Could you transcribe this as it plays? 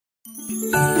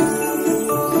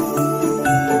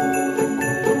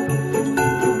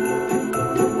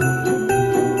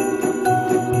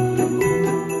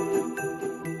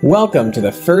Welcome to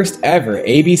the first ever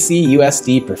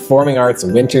ABCUSD Performing Arts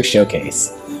Winter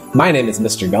Showcase. My name is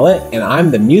Mr. Gullett, and I'm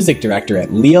the music director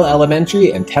at Leal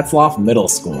Elementary and Tetzlaff Middle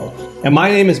School. And my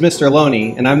name is Mr.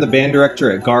 Loney, and I'm the band director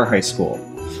at Gar High School.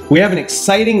 We have an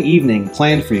exciting evening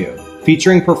planned for you,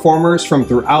 featuring performers from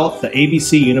throughout the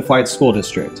ABC Unified School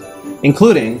District,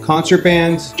 including concert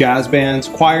bands, jazz bands,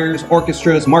 choirs,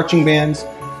 orchestras, marching bands,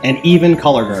 and even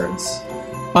color guards.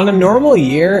 On a normal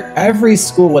year, every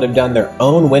school would have done their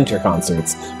own winter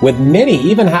concerts, with many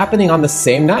even happening on the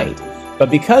same night. But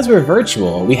because we're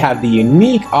virtual, we have the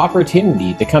unique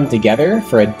opportunity to come together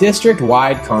for a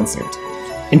district-wide concert.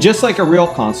 And just like a real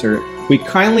concert, we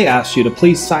kindly ask you to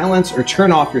please silence or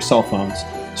turn off your cell phones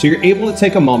so you're able to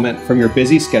take a moment from your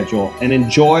busy schedule and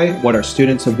enjoy what our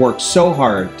students have worked so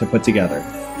hard to put together.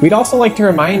 We'd also like to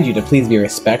remind you to please be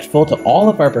respectful to all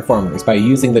of our performers by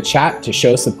using the chat to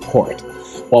show support.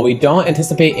 While we don't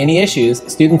anticipate any issues,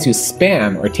 students who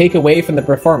spam or take away from the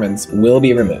performance will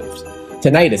be removed.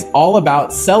 Tonight is all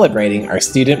about celebrating our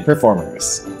student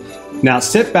performers. Now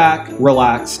sit back,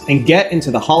 relax, and get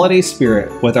into the holiday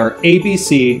spirit with our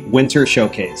ABC Winter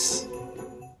Showcase.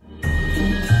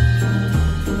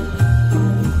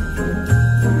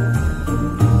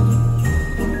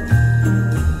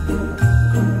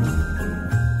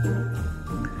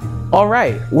 All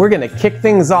right, we're gonna kick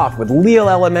things off with Leal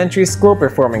Elementary School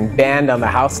performing Band on the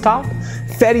Housetop,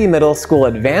 Fetty Middle School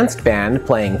Advanced Band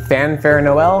playing Fanfare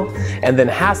Noel, and then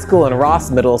Haskell and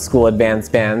Ross Middle School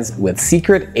Advanced Bands with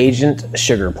Secret Agent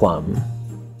Sugar Plum.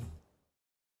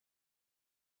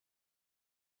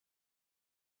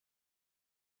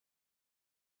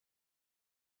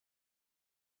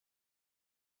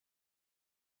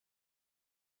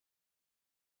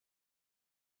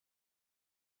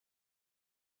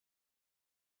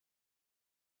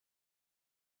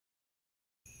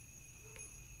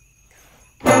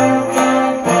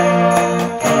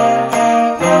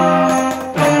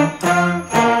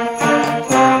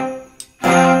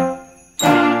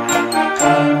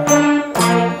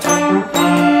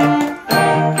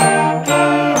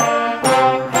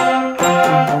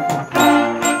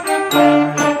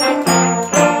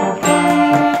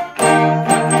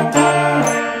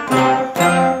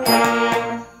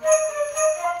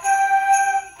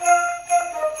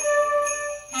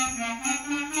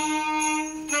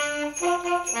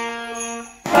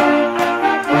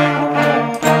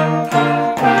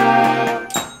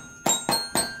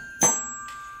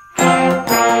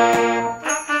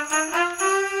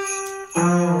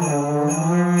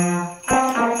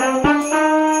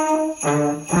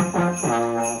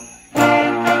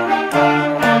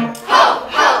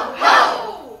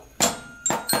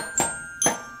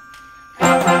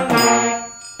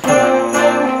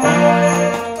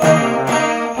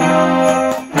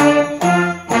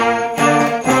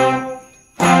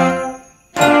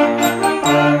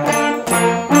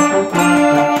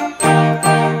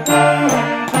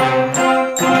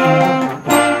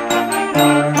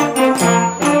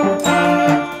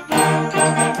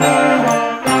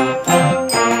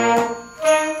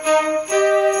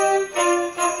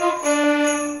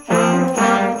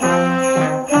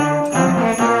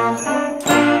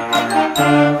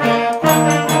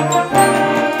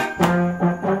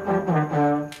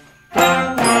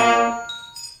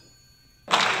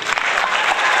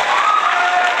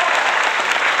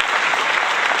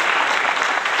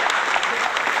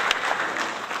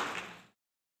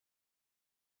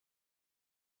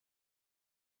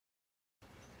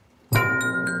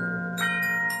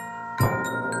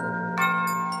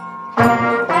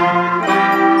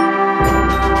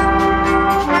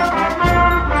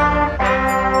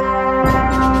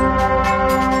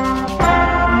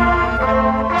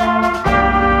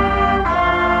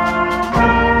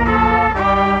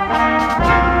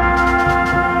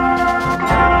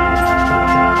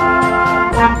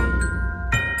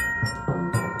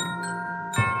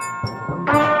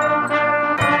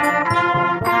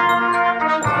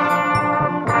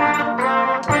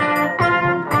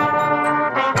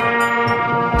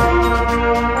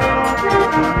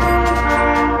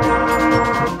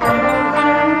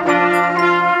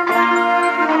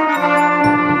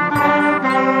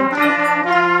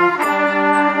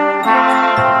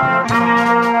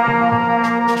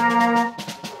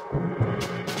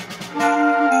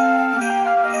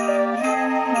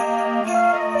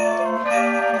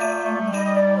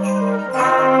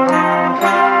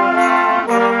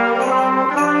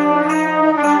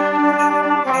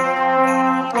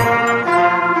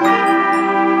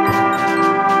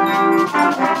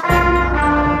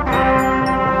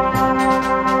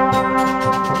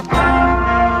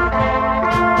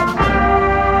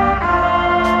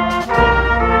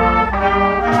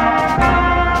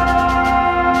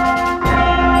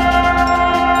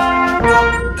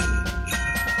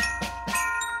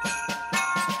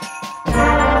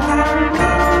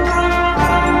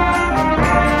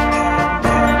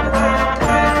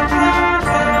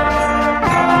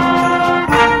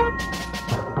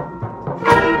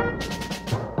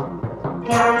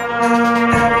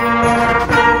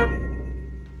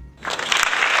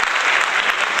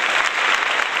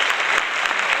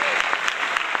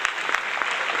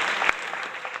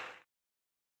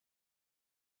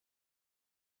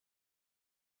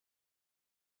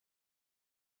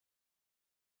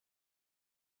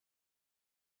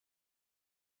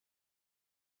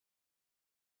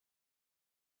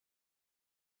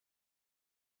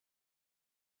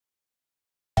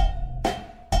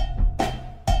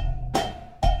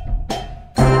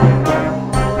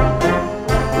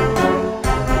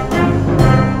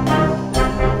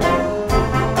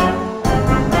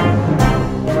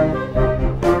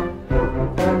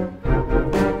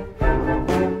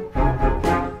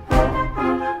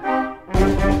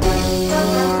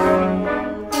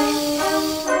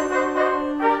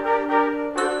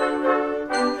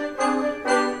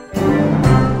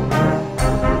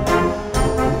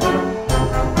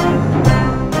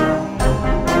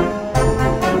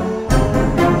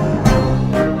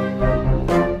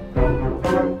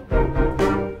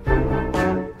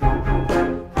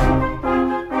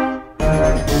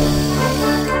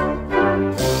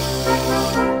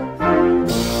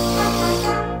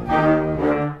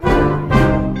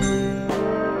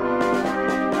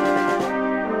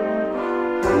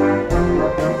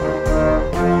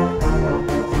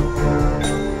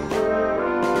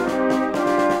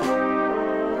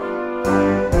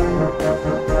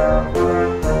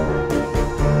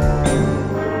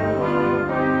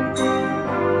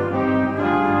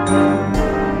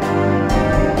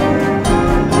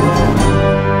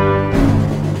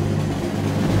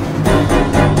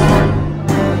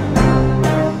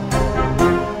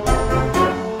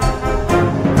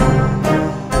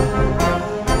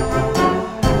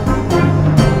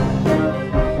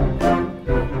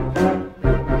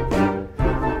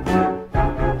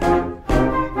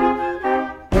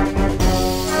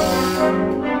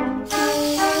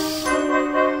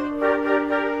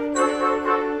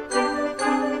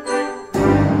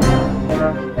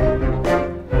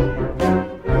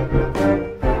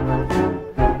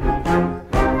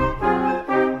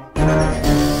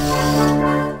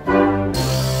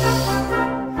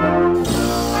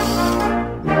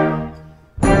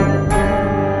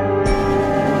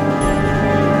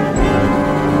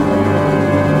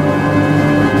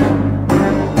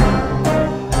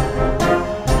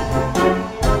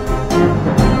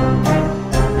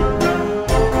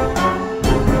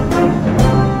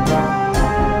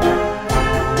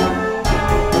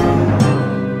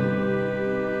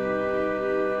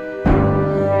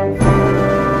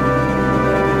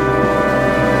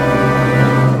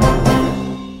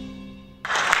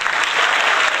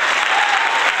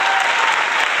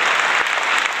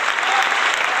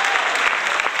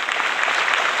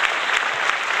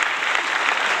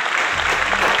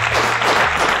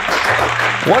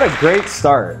 What a great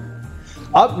start.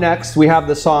 Up next, we have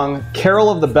the song Carol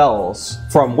of the Bells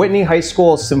from Whitney High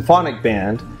School Symphonic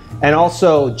Band, and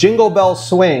also Jingle Bell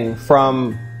Swing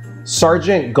from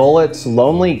Sergeant Gullett's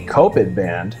Lonely Copid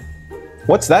Band.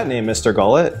 What's that name, Mr.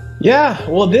 Gullett? Yeah,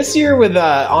 well, this year with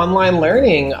online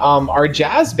learning, our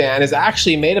jazz band is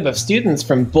actually made up of students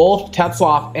from both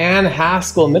Tetzlaff and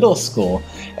Haskell Middle School.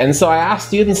 And so I asked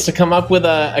students to come up with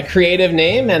a creative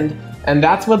name, and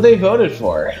that's what they voted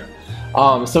for.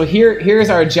 So here's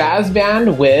our jazz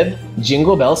band with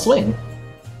Jingle Bell Swing.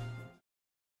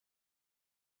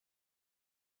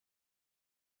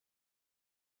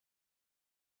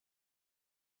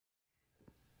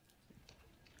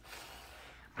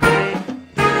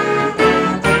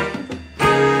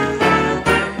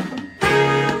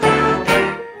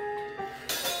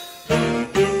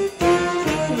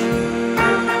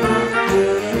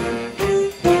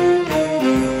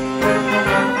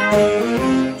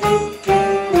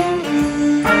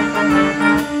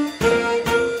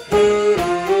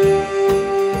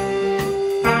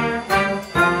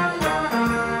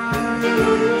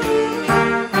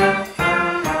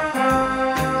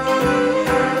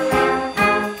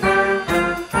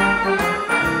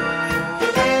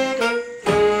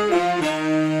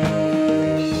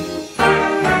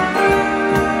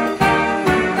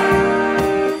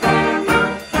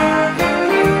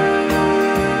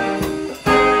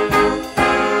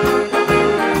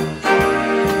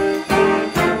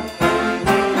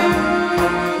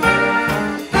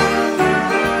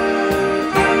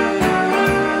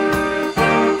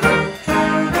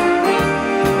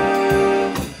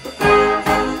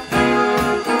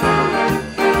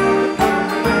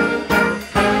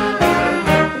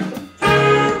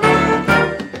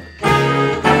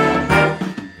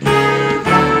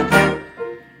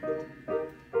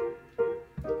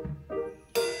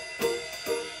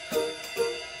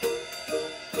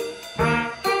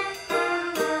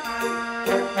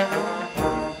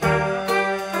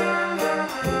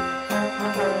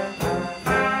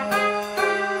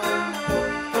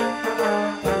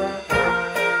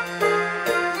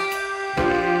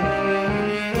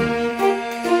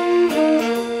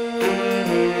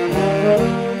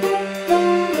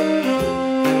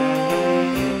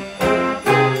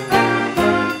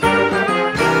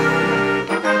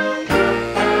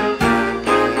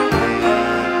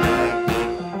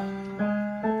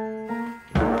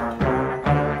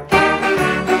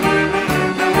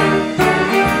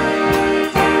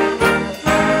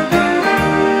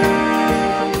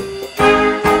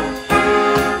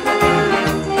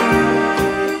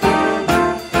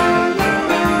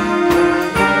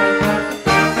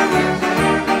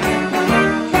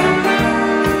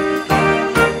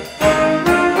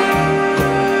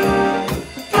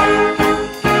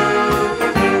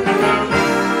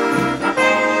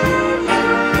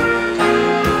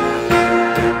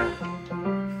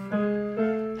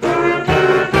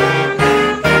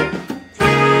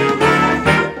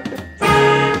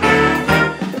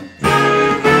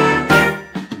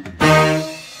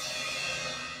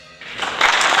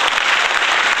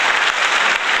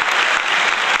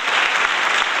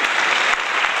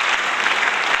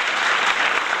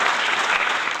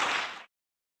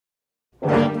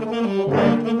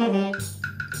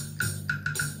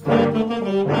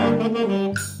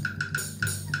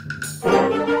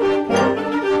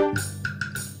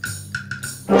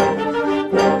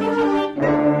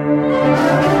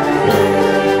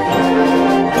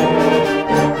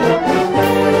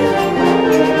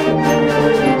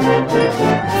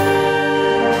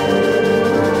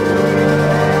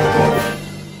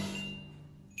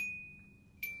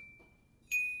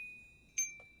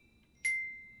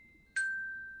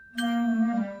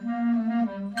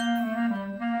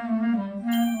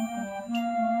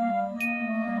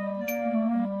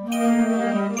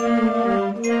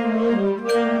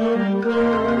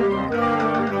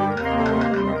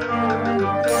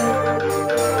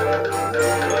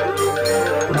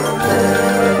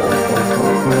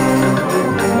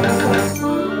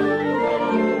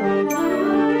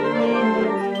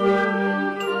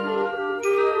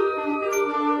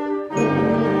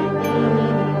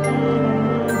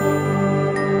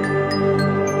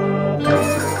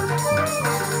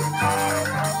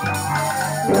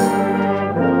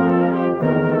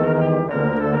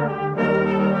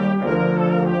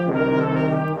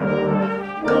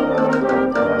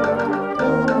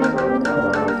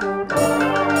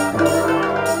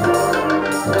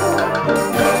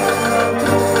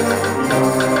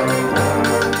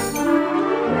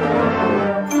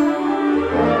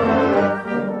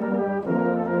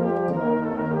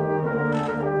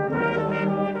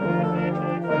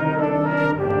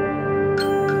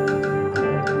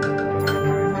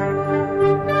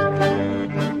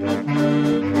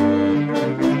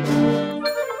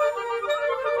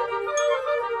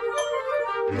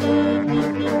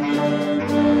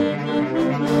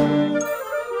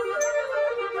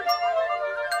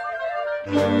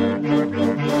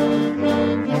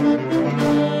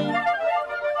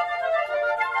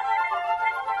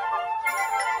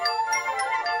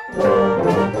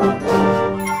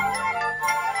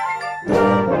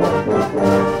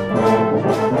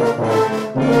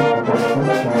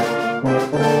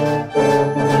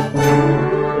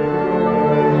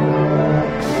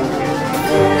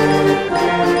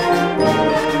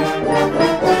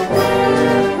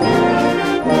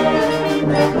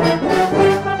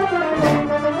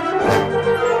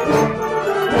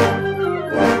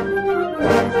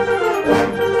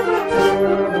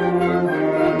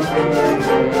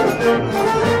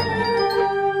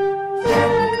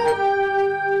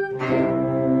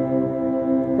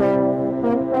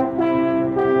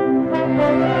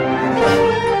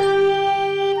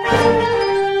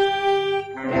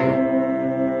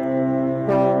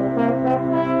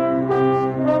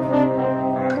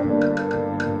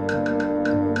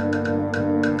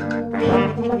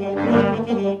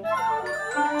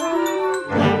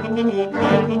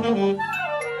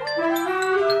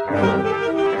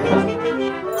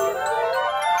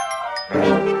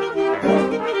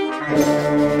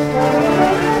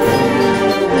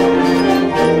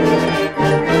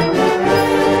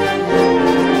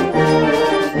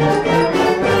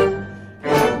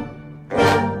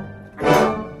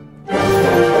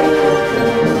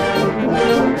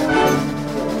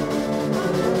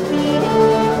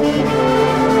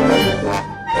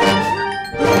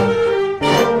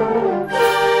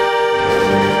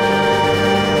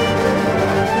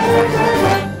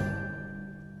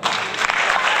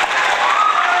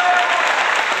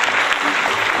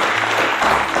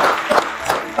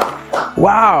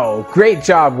 Wow, great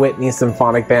job, Whitney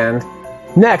Symphonic Band.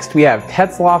 Next, we have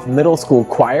Tetzloff Middle School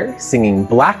Choir singing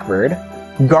Blackbird,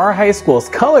 Gar High School's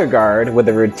Color Guard with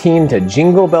a routine to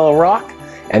Jingle Bell Rock,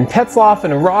 and Tetzloff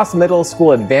and Ross Middle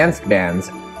School Advanced Bands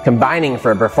combining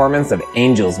for a performance of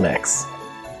Angels Mix.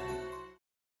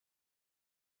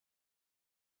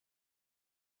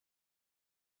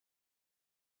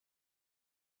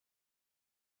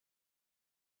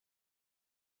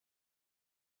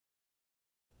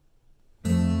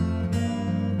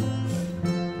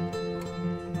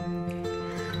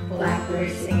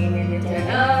 Blackbird singing in the dead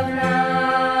of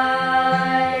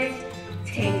night.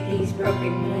 Take these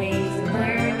broken wings and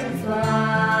learn to fly.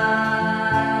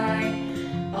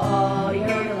 All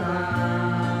your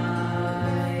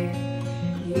life,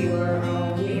 you are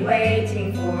only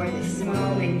waiting for this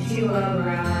moment to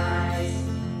arise.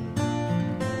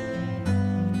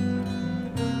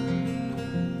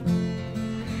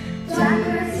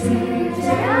 Blackbird singing in the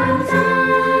dead of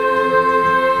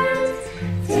night.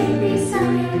 Take these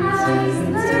sunny eyes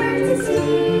and learn to see.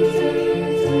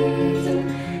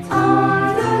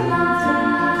 All your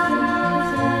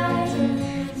life,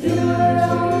 you are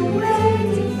only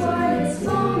waiting for this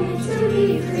moment to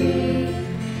be free.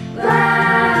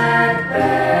 Blackbird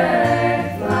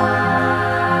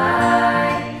fly,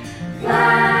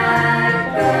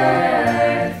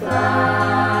 blackbird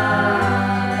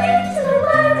fly into the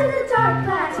light of the dark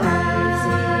black night.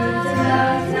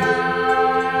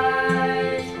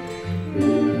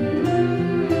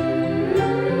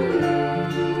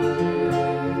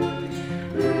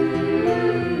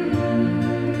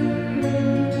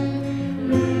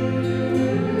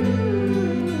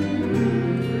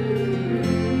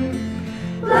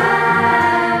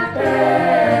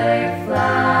 Blackbird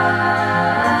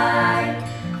fly,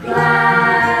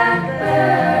 blackbird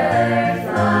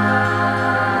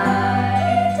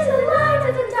fly into the light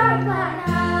of the dark black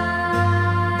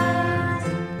night.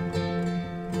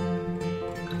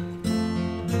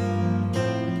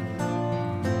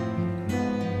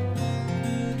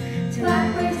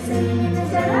 Blackbird singing in the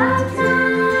dead of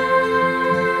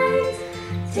night.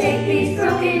 Take these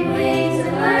broken wings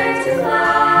and learn to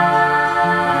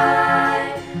fly.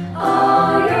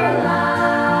 All your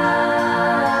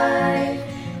life,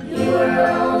 you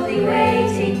are only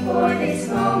waiting for this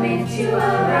moment to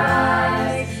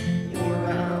arise. You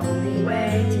are only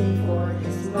waiting for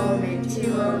this moment to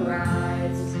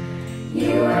arise.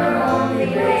 You are only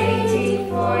waiting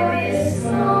for this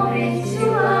moment to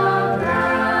arise.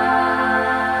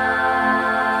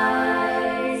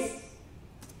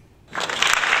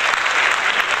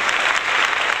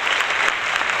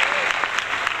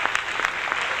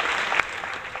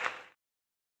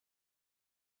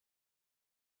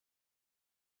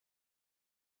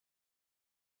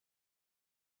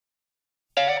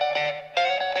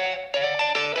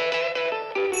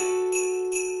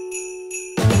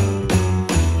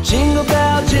 Jingle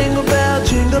bell, jingle bell,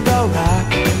 jingle bell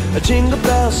rock. A jingle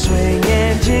bell swing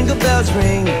and jingle bells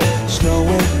ring.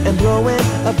 Snowing and blowing,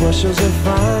 bushels of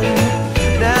fun.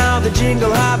 the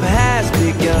jingle hop has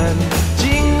begun.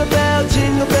 Jingle bell,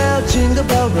 jingle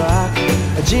bell rock.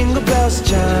 Jingle bells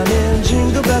chiming,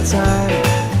 jingle bell time.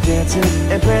 Dancing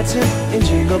and prancing in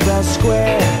Jingle Bell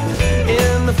Square.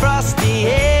 In the frosty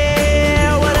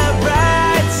air, what a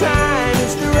bright time.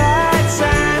 It's the right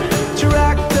time to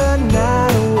rock the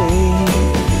night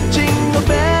away. Jingle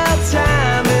bell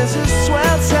time is a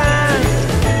swell time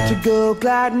to go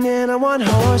gliding in a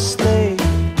one-horse sleigh.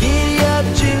 Giddy up,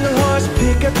 jingle horse,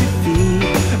 pick up your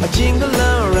feet. A jingle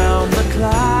around the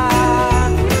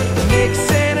clock.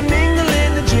 Mix and a mingle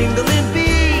in the jingling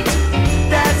beat.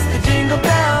 That's the Jingle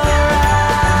Bell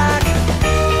Rock.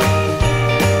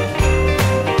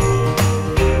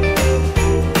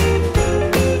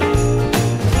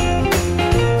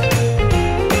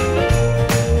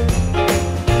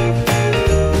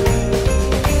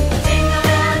 Jingle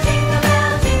bell, jingle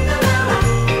bell, jingle bell rock.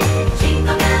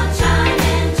 Jingle bell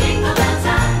chiming, jingle bell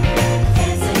time.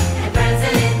 Dancing and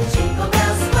prancing in Jingle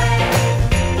Bell Square.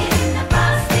 In the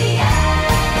frosty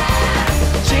air.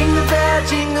 Jingle bell,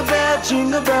 jingle bell,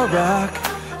 jingle bell rock.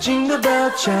 Jingle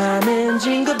bell chiming,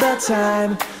 jingle bell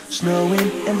time. Snowing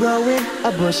and blowing,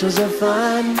 bushels of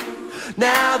fun.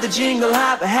 Now the jingle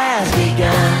hop has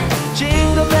begun.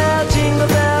 Jingle bell, jingle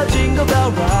bell, jingle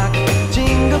bell rock.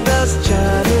 Jingle bells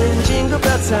chiming, jingle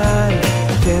bell time.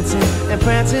 Dancing and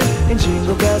prancing in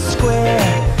Jingle Bell Square.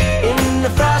 In the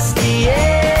frosty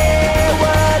air,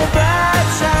 what a bright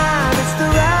time. It's the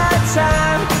right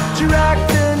time to rock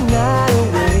the night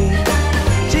away.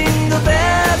 Jingle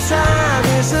bell time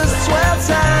is a swell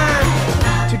time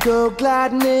to go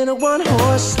gliding in a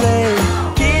one-horse sleigh.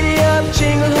 Giddy up,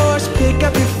 jingle horse, pick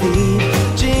up your feet.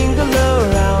 Jingle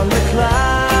around the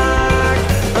clock.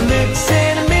 A mix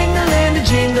and a mingle and a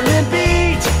jingling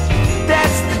beat.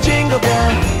 That's the jingle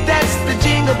bell, that's the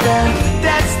jingle bell,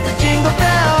 that's the Jingle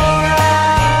Bell Rock.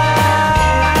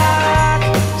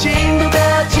 Jingle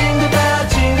bell, jingle bell,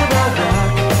 jingle bell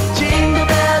rock. Jingle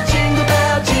bell, jingle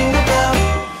bell, jingle bell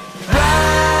rock.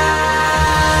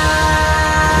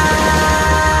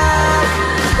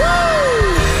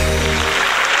 Woo!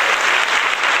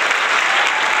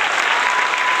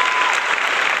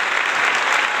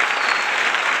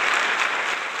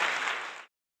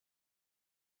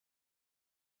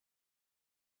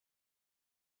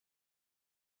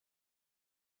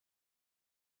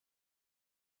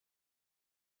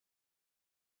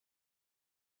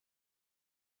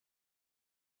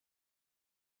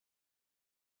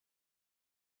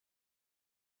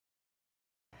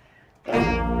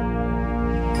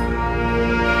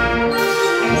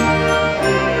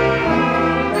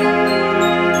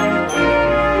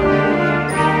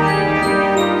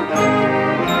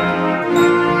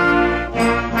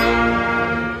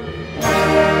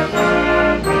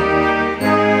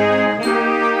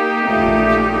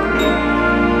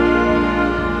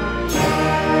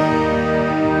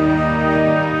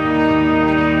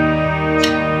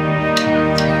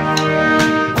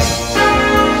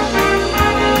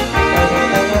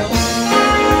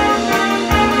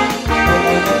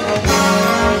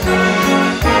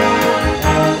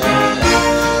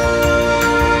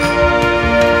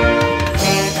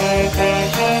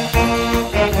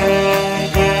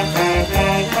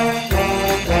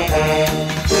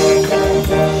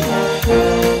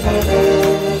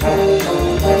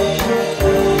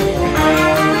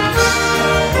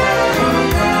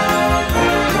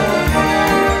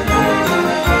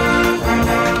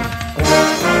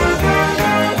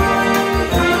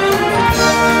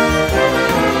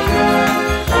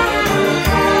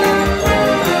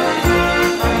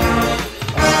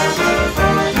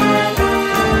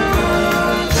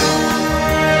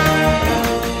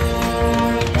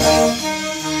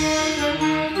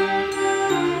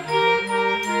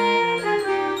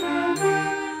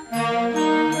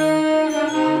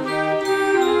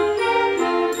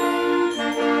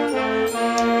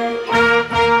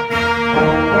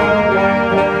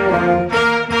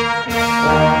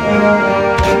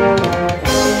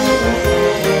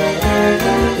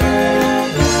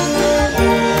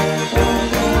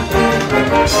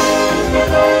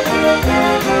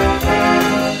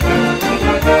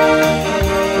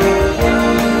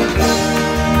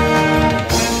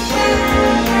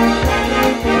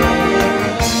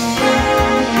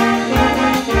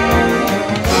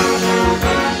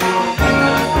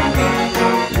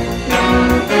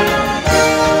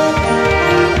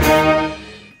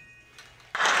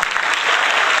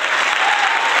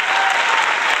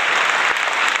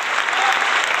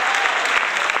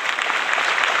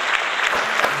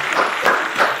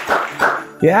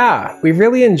 Yeah, we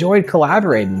really enjoyed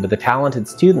collaborating with the talented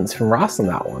students from Ross on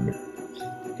that one.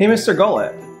 Hey, Mr.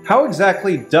 Gullett, How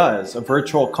exactly does a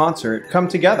virtual concert come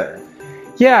together?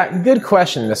 Yeah, good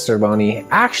question, Mr. Loney.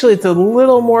 Actually, it's a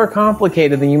little more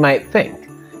complicated than you might think.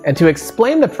 And to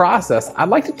explain the process, I'd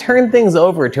like to turn things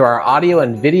over to our audio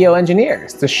and video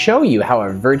engineers to show you how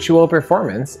a virtual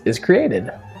performance is created.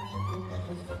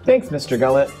 Thanks, Mr.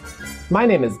 Gullett. My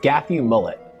name is Gathu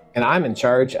Mullet, and I'm in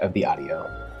charge of the audio.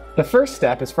 The first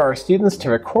step is for our students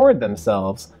to record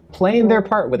themselves playing their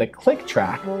part with a click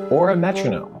track or a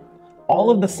metronome. All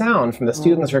of the sound from the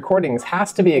students' recordings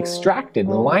has to be extracted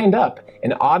and lined up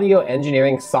in audio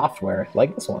engineering software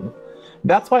like this one.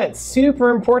 That's why it's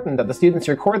super important that the students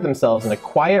record themselves in a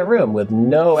quiet room with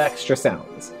no extra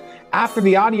sounds. After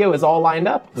the audio is all lined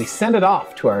up, we send it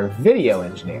off to our video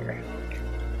engineer.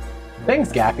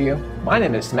 Thanks, Gathu. My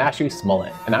name is Smashu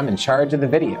Smollett, and I'm in charge of the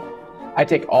video. I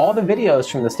take all the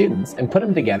videos from the students and put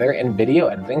them together in video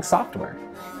editing software.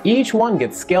 Each one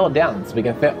gets scaled down so we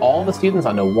can fit all the students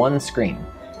onto one screen.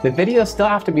 The videos still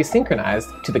have to be synchronized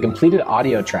to the completed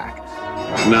audio track.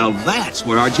 Now that's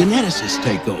where our geneticists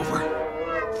take over.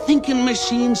 Thinking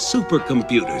machine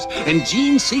supercomputers and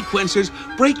gene sequencers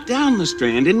break down the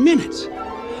strand in minutes.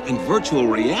 And virtual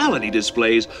reality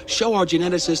displays show our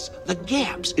geneticists the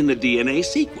gaps in the DNA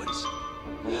sequence.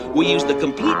 We use the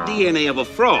complete DNA of a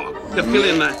frog to fill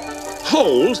in the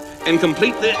holes and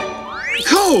complete the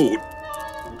code.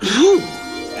 Whew.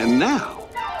 And now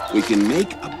we can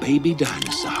make a baby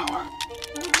dinosaur.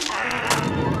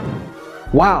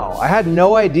 Wow, I had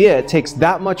no idea it takes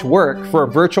that much work for a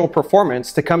virtual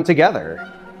performance to come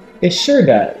together. It sure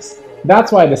does.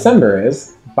 That's why December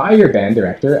is Buy Your Band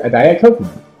Director a Diet Coke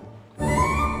month.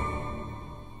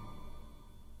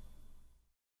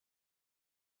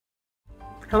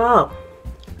 Hello,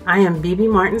 I am B.B.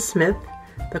 Martin Smith,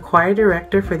 the choir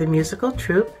director for the musical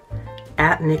troupe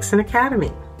at Nixon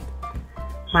Academy.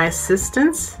 My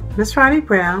assistants, Miss Ronnie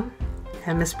Brown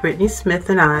and Miss Brittany Smith,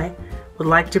 and I would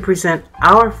like to present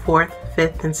our 4th,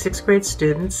 5th, and 6th grade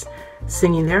students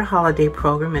singing their holiday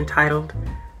program entitled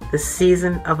The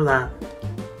Season of Love.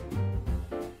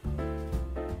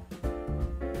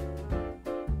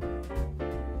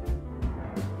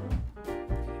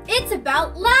 It's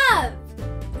about love!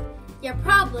 You're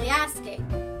probably asking,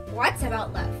 what's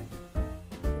about love?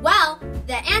 Well,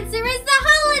 the answer is the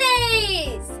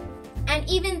holidays! And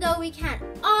even though we can't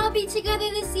all be together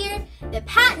this year, the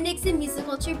Pat Nixon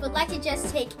Musical Troupe would like to just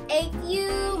take a few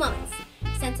moments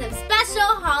to send some special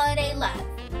holiday love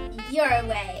your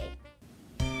way.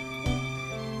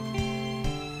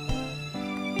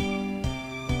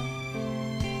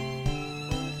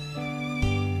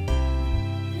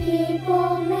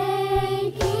 People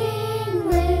making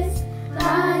lists,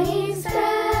 buying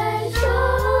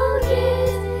special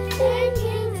gifts,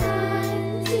 taking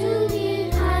time to be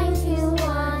kind to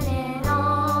one and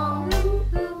all.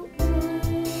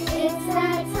 It's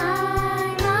that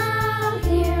time of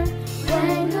year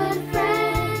when good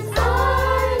friends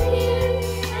are near,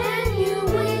 and you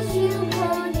wish you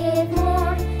could give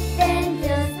more than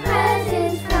just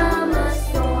presents from a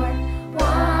store.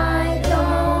 Why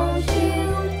don't you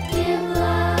give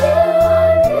love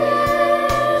on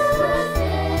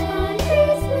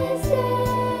Christmas Day?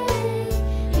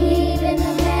 Even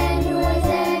the man who has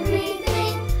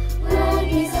everything would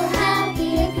be so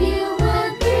happy if you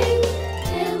would bring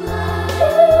him love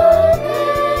on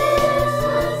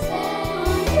Christmas Day.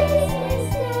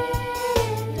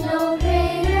 No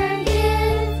greater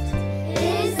gift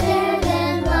is there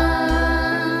than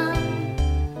love.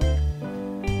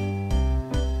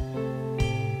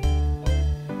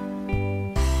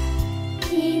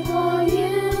 People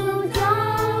you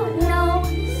don't know,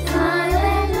 smile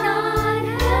and nod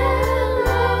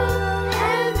hello.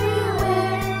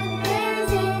 Everywhere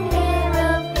there's an air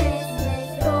of Christmas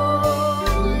joy.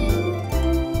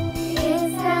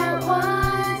 It's that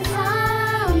one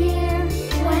time year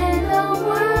when the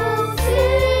world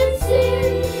sits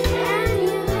still, and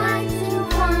you'd like to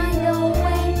find a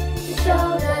way to show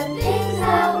the things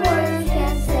that words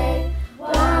can't say.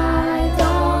 Why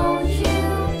don't you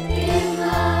give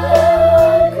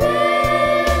love on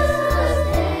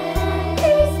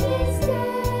Christmas Day?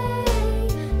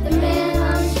 The man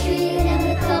on the street and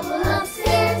the couple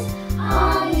upstairs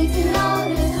all need to know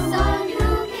there's someone who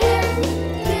cares.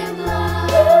 Give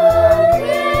love on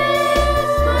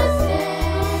Christmas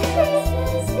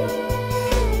Day.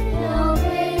 No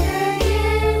greater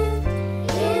gift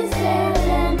is there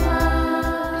than love.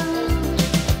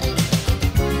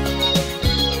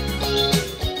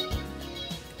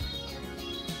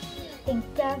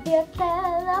 Think of your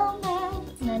fellow man,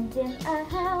 lend him a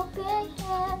helping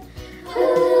hand. Put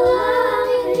love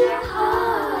in your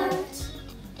heart.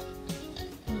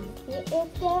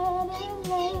 It's getting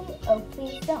late,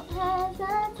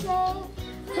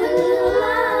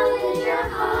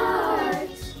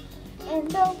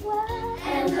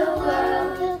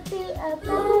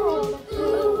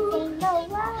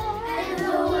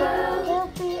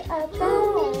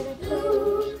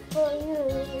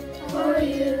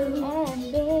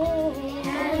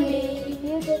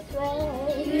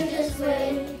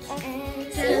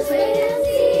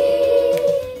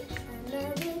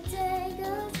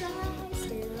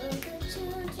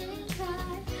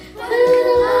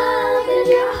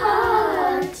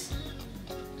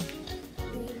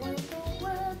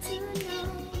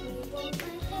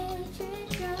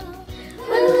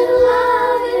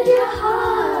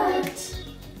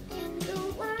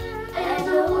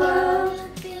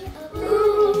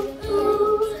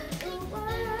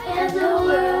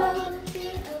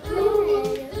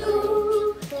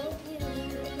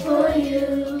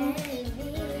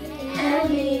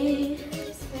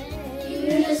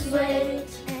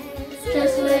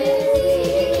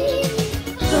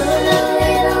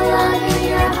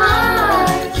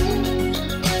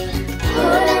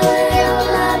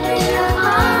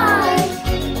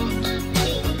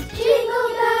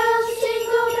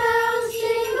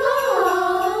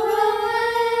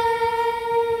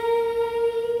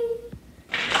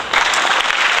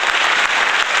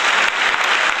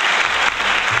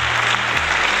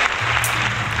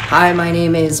 Hi, my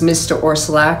name is Mr.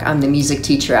 Orsolak. I'm the music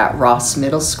teacher at Ross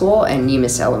Middle School and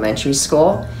Nemus Elementary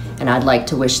School. And I'd like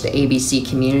to wish the ABC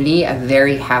community a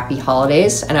very happy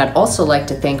holidays. And I'd also like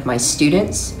to thank my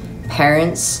students,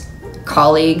 parents,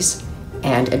 colleagues,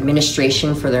 and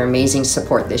administration for their amazing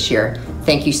support this year.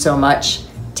 Thank you so much.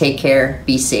 Take care,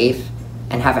 be safe,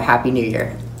 and have a happy new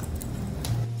year.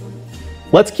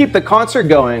 Let's keep the concert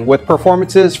going with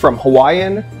performances from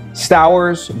Hawaiian,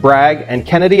 Stowers, Bragg, and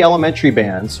Kennedy Elementary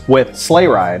bands with Sleigh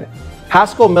Ride,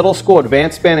 Haskell Middle School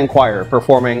Advanced Band and Choir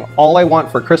performing All I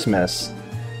Want for Christmas,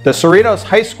 the Cerritos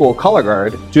High School Color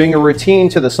Guard doing a routine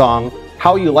to the song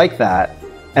How You Like That,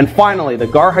 and finally the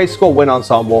Gar High School Wind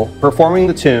Ensemble performing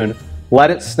the tune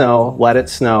Let It Snow, Let It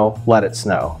Snow, Let It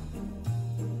Snow.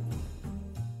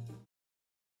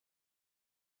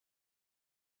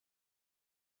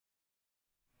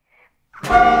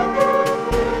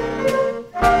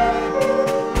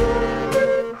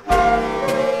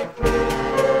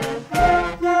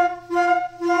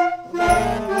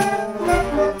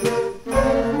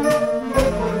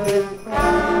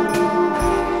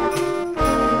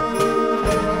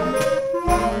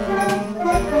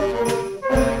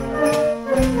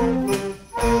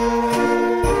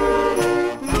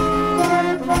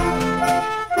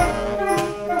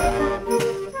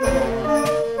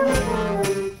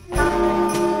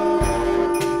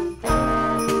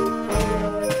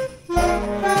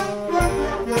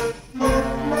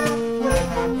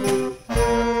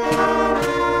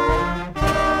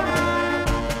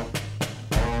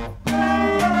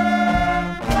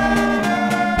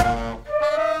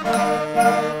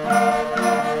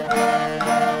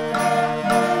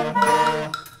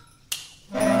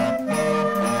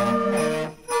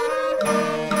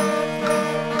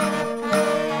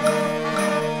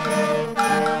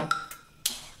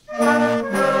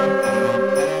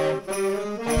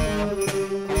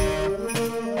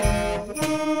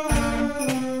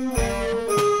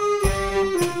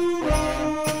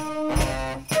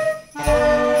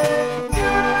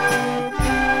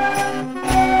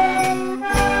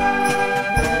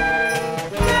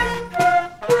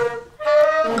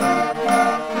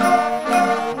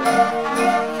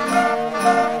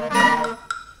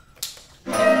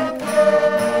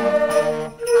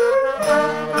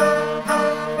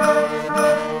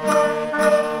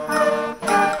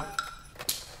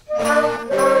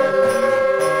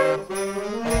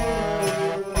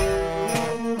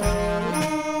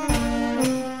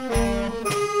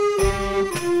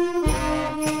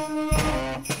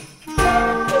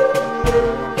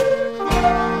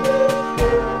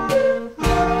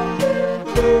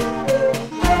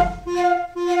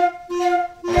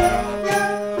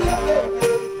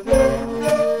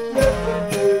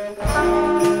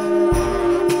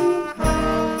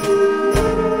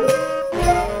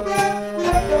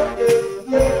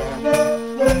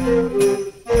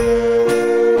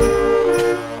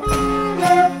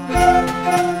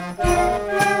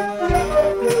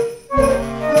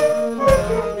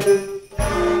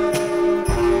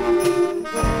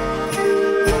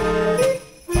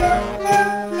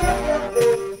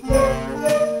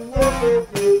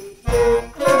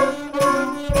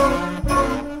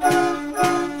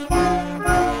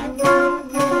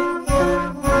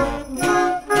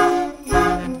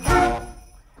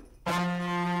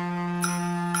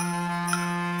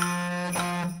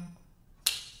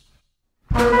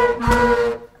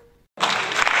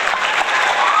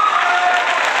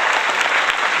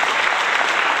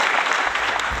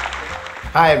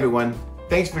 Hi everyone,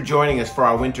 thanks for joining us for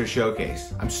our winter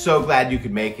showcase. I'm so glad you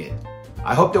could make it.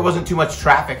 I hope there wasn't too much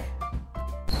traffic.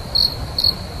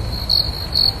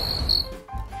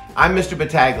 I'm Mr.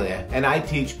 Battaglia and I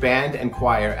teach band and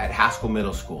choir at Haskell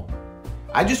Middle School.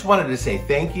 I just wanted to say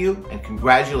thank you and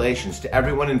congratulations to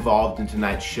everyone involved in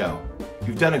tonight's show.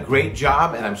 You've done a great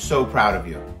job and I'm so proud of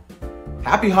you.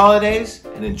 Happy holidays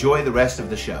and enjoy the rest of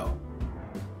the show.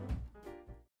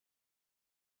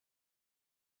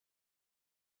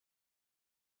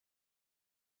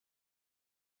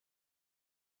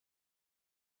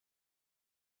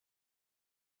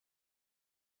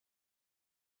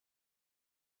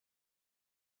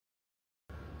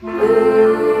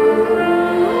 Christmas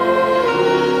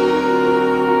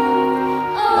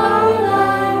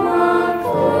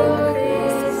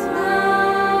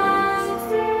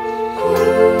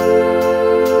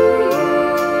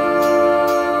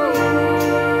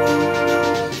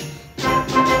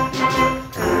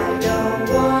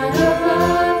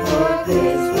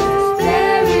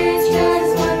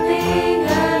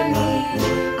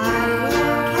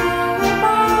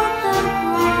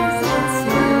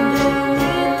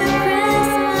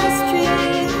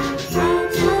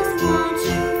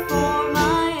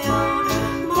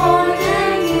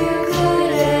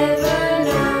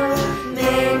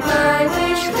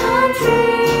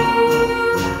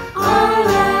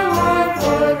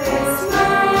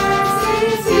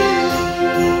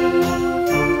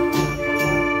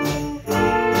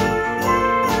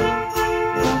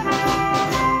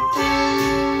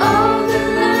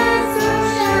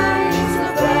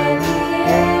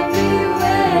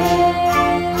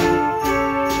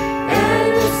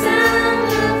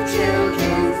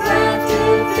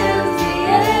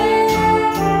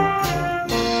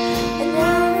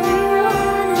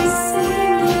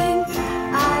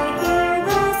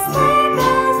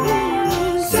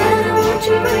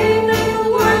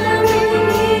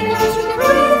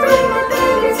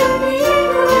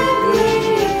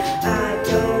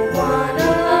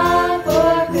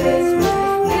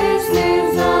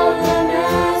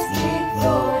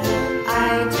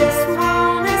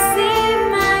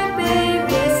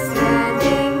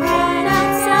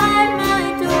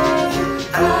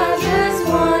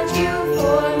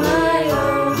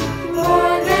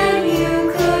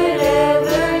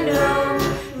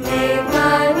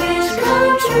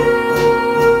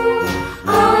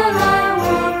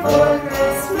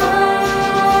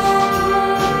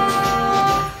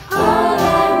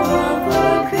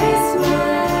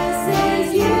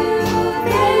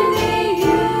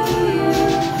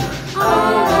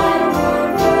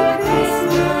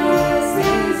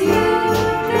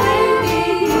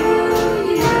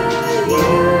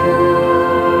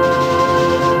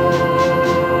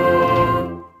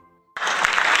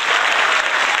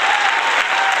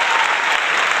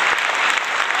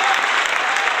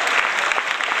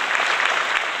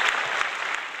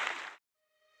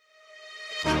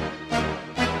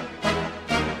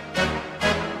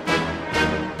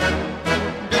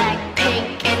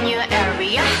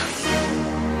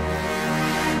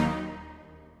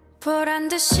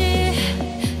듯이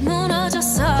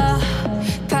무너졌어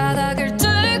바닥을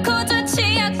뚫고 저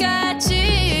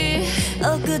지하까지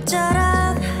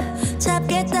엊그처럼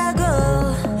잡겠다고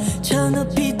저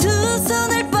높이 두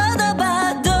손을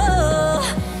뻗어봐도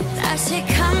다시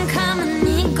캄캄한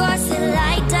이곳에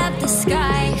light up the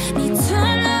sky 네 두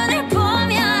눈을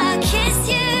보며 I kiss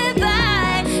you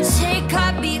bye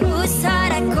실컷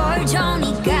비웃어라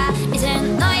꼴좋으니까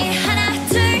이젠 너희 하나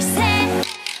둘 셋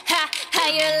How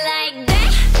you like that?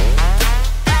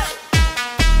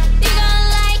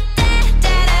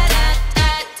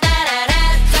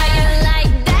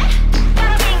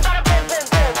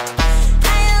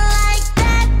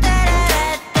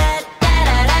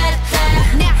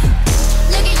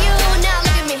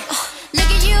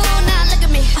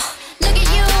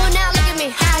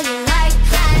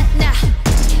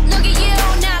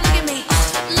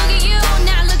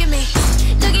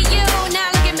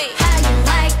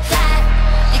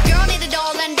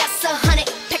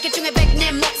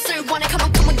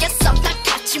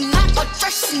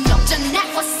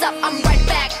 What's up? I'm right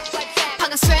back.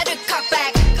 방금 sweater cut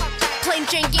back. Plain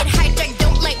Jane get hijacked.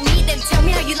 Don't like me, then tell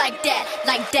me how you like that,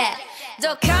 like that.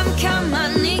 더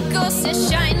캄캄한 이곳에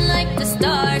shine like the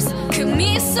stars. 그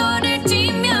미소를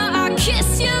띠며 I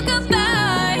kiss you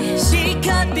goodbye.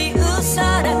 실컷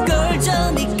비웃어라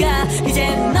꼴좋으니까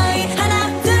이제 너희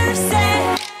하나 둘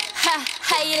셋.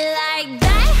 How you like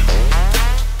that?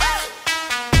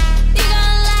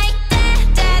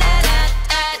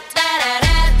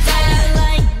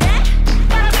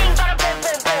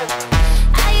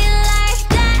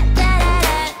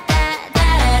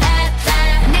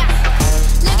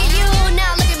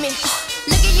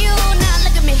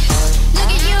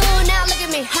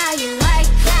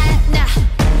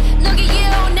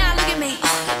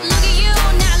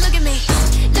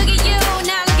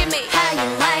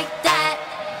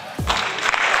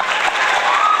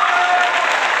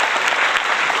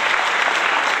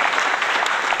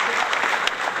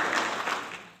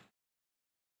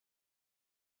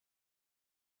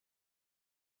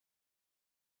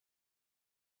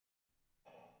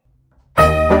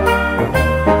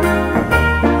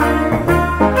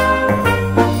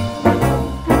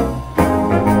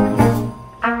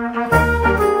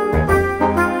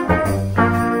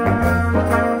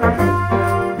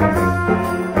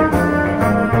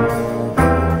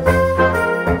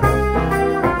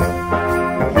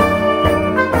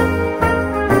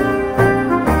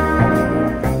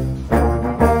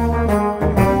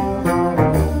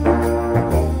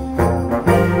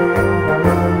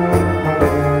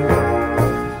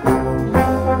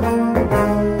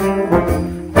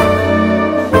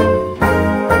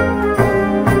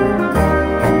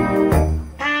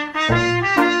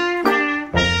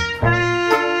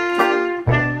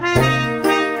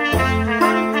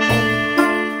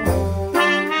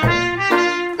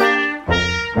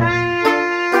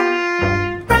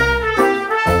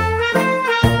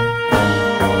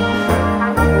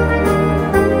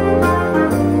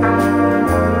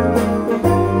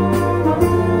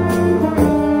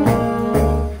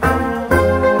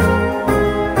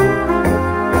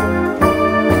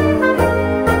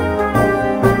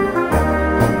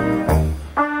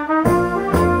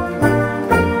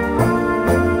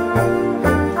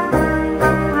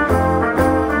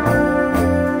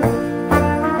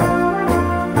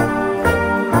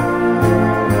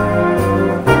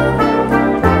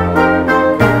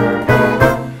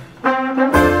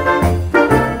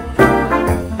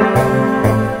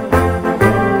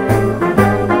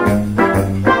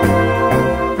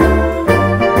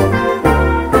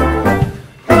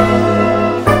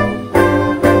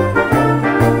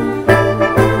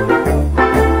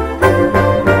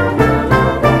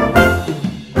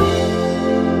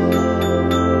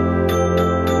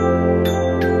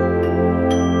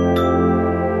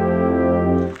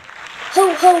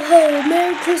 Ho, ho,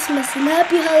 Merry Christmas and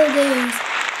Happy Holidays.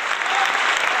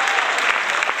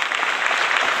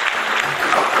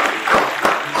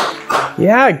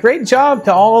 Yeah, great job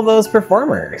to all of those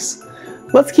performers.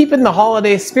 Let's keep in the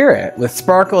holiday spirit with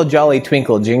Sparkle Jolly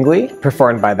Twinkle Jingly,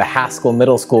 performed by the Haskell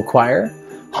Middle School Choir,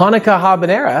 Hanukkah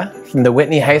Habanera from the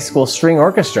Whitney High School String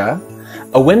Orchestra,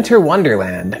 A Winter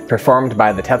Wonderland, performed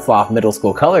by the Tetzlaff Middle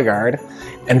School Color Guard,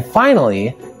 and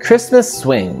finally, Christmas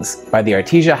Swings by the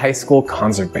Artesia High School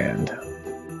Concert Band.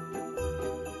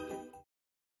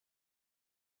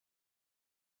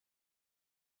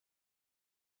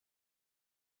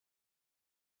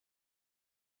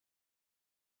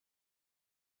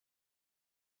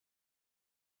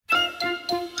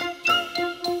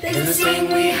 There's a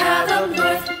spring we have up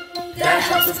north, That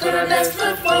helps us put our best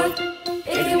foot forth.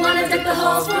 If you want to deck the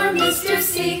halls for Mr.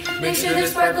 C, make sure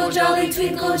there's sparkle, jolly,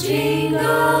 twinkle, jingly.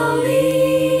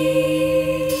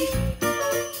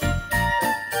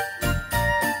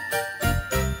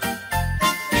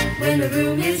 When the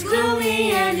room is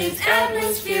gloomy and its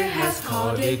atmosphere has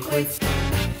called it quits,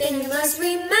 then you must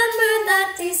remember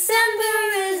that December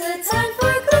is a time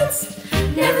for quits.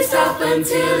 Never stop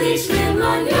until each limb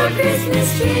on your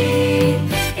Christmas tree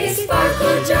is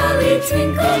sparkle, jolly,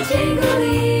 twinkle,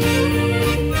 jingly.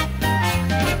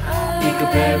 Pick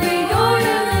up every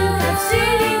ornament that's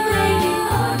sitting waiting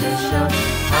on the shelf.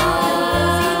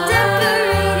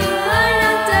 Decorating, why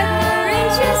not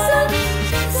decorate yourself?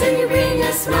 So you bring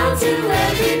a smile to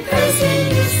every person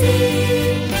you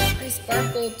see. I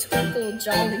sparkle, twinkle,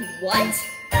 jolly, what?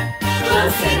 Well,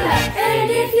 say that. And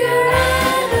if you're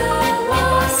at a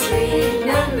loss,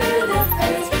 remember the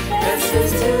phrase that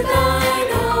says to thine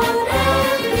own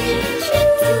elf reach,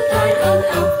 to thine own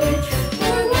elf reach.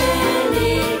 For when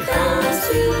it comes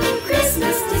to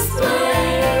Christmas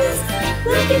displays,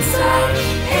 look inside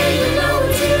and you'll know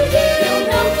what to do. You'll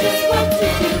know just what to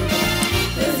do.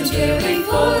 There's a cheering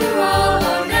photo-roll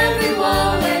on every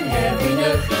wall and every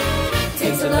nook.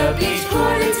 Tinsel up each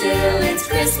corner till it's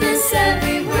Christmas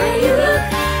everywhere you look.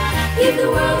 Give the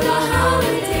world a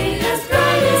holiday as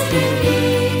bright as can be.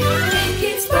 Make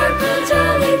it sparkle,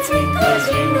 jolly, twinkle,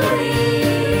 jingly.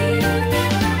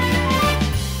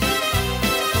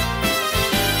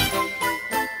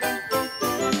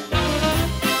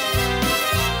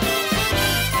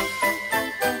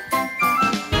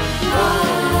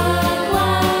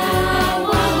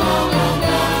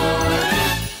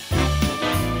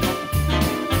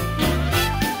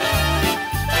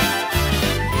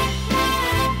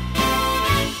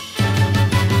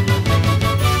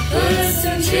 Put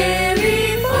some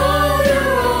cherry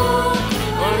folderol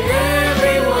on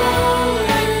every wall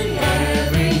and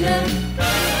every nook.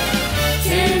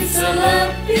 Tinsel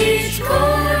up each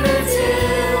corner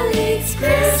till it's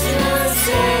Christmas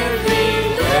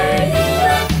everywhere you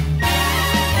look.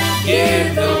 Give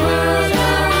the world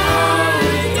a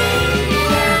holiday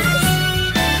as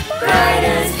bright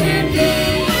as can be.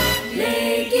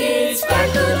 Make it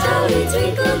sparkle, jolly,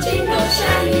 twinkle, jingle,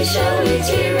 shiny, showy,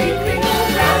 cheery, crinkle,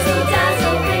 razzle,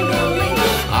 dazzle, ringle,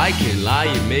 wingle. I can't lie,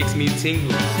 it makes me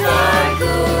tingle.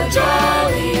 Sparkle,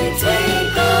 jolly,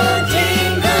 twinkle, jingly.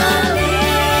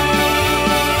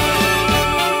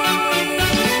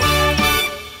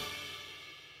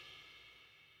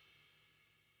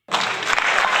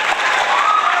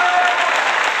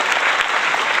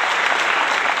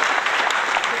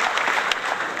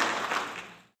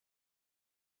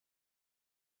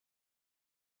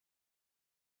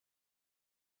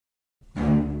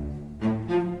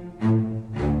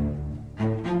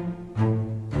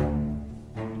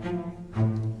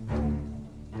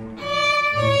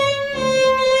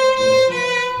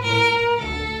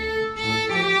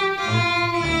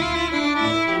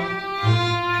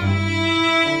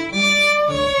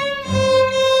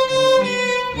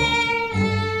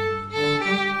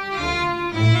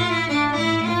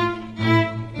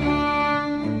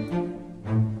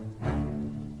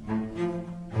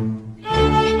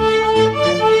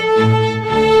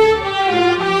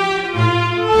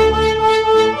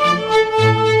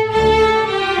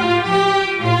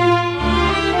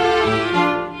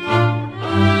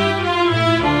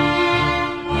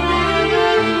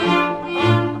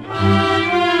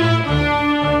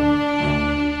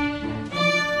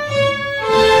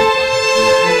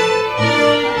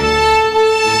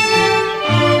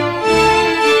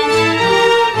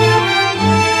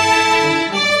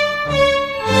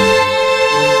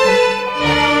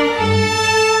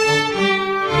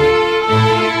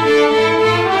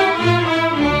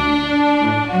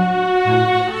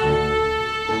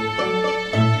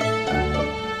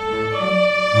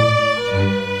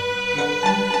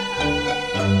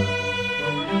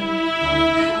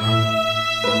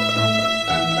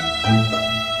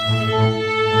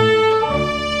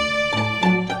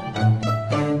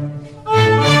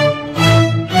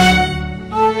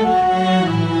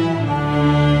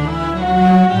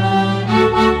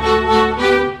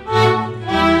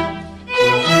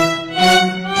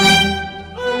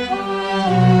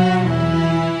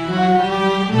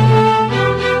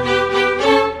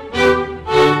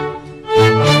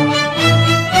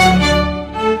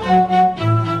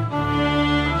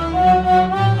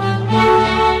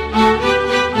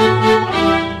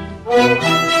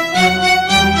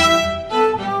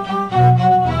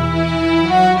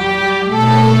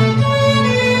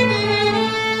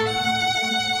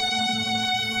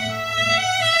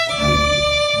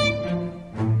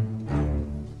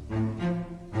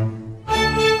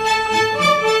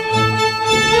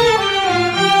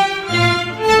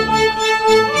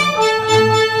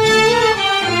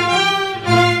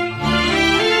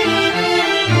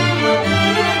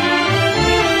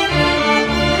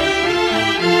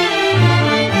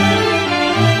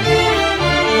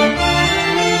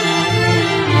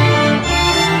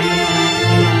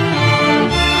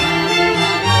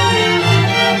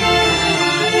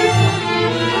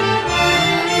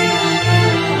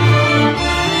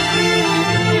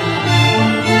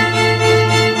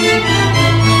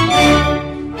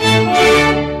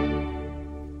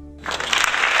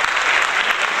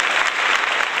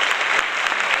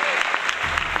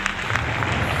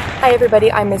 Hi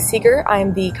everybody, I'm Ms. Seeger.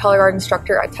 I'm the color art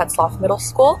instructor at Tetzlaff Middle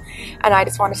School, and I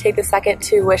just want to take a second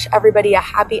to wish everybody a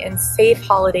happy and safe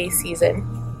holiday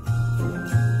season.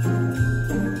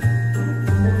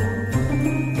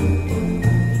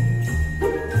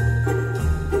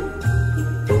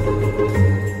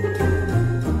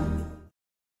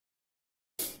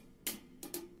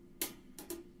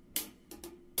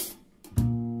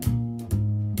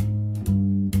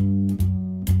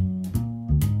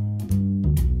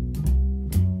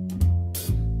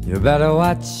 You better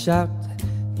watch out,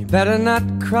 you better not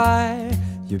cry,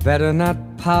 you better not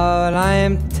pout, I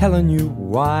am telling you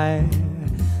why.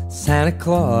 Santa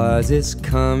Claus is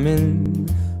coming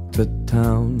to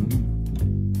town.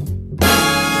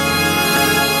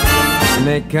 He's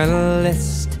making a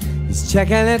list, he's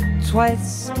checking it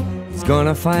twice, he's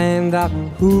gonna find out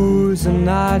who's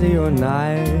naughty or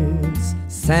nice.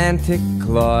 Santa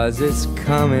Claus is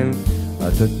coming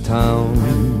to town.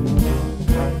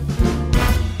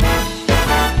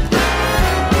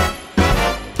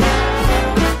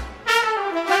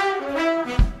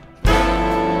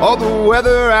 Oh, the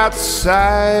weather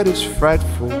outside is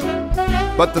frightful,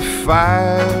 but the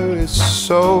fire is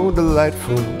so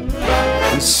delightful.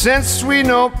 And since we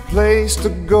no place to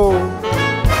go,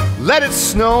 let it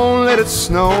snow, let it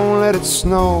snow, let it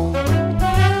snow.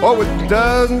 Oh, it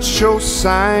doesn't show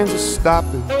signs of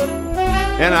stopping,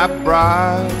 and I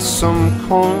brought some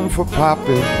corn for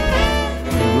popping.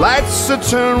 Lights are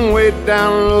turned way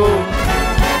down low.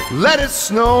 Let it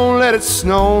snow, let it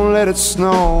snow, let it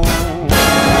snow.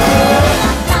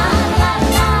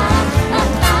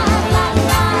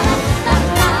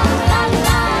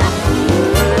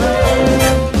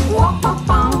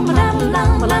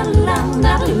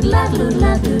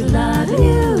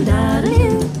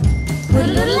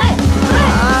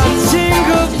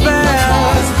 Jingle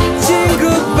bells,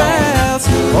 jingle bells,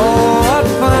 oh what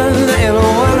fun in a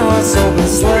one-horse open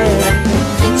sleigh.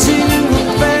 Jingle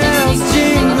bells,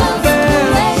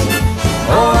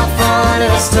 oh what fun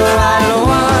it is to ride a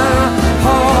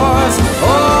one-horse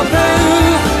open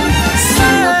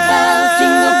sleigh.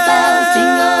 Jingle bells,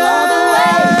 jingle all the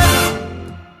way.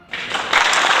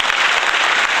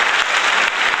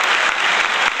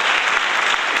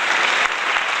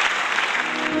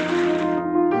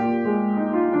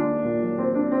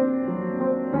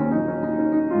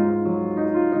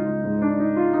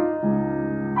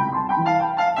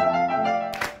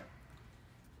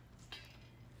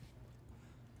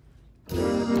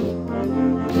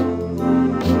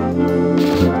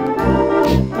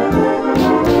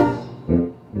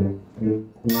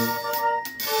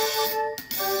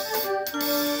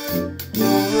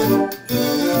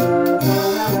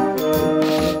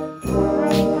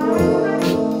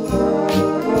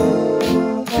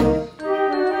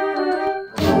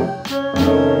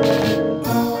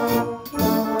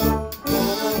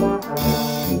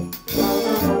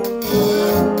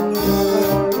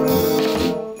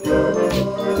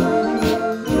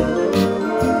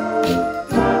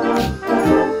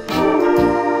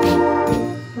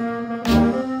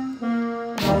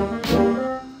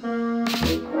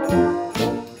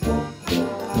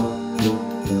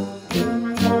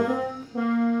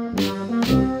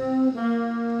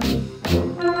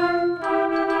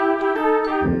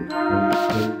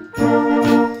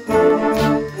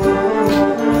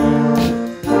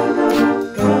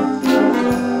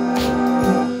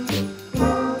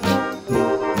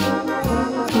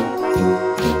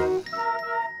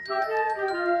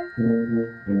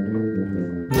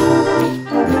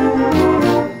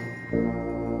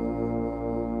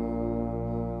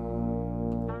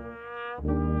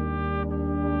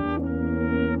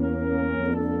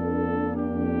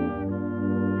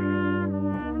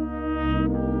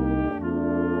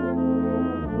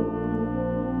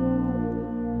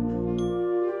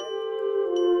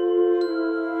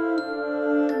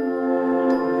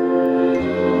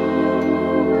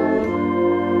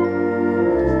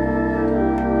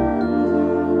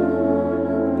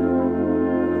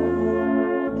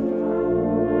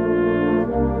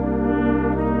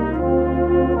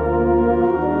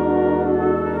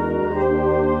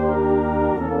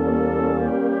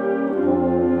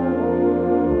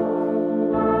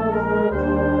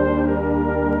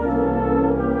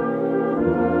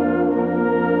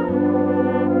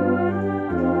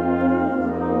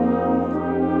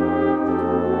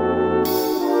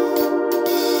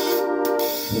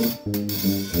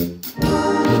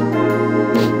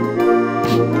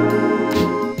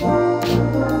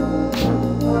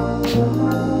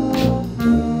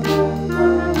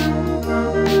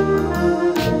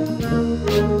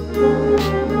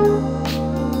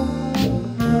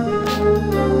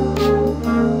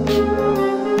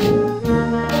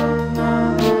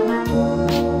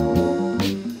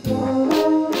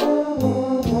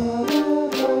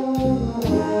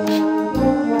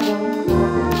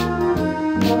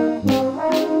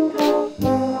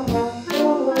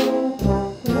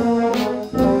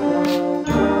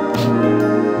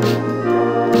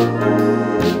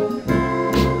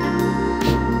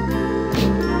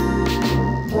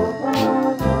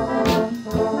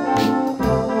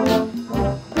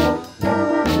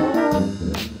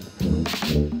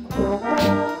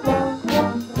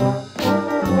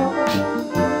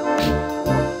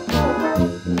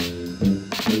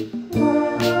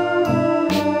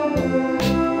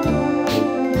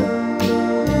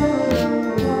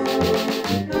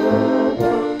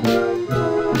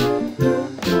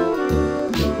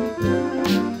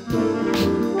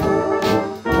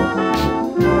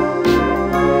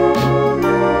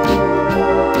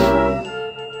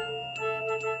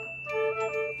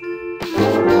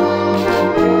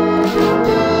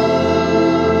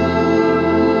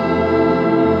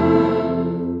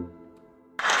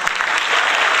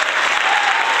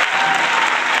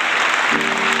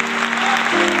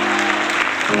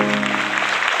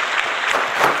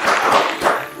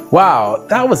 Wow,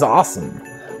 that was awesome.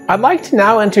 I'd like to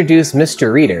now introduce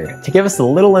Mr. Reader to give us a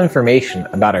little information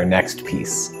about our next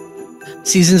piece.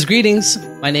 Season's greetings.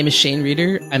 My name is Shane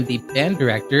Reader. I'm the band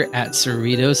director at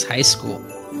Cerritos High School.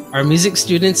 Our music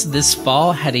students this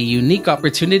fall had a unique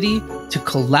opportunity to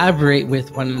collaborate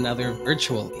with one another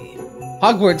virtually.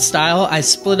 Hogwarts style, I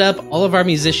split up all of our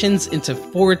musicians into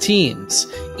 4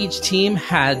 teams. Each team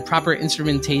had proper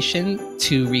instrumentation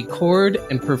to record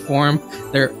and perform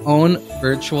their own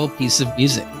virtual piece of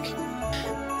music.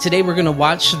 Today we're going to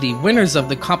watch the winners of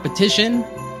the competition,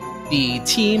 the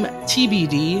team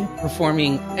TBD,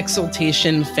 performing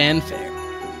Exultation Fanfare.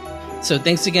 So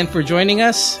thanks again for joining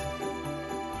us.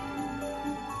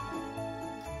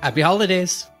 Happy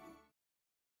holidays.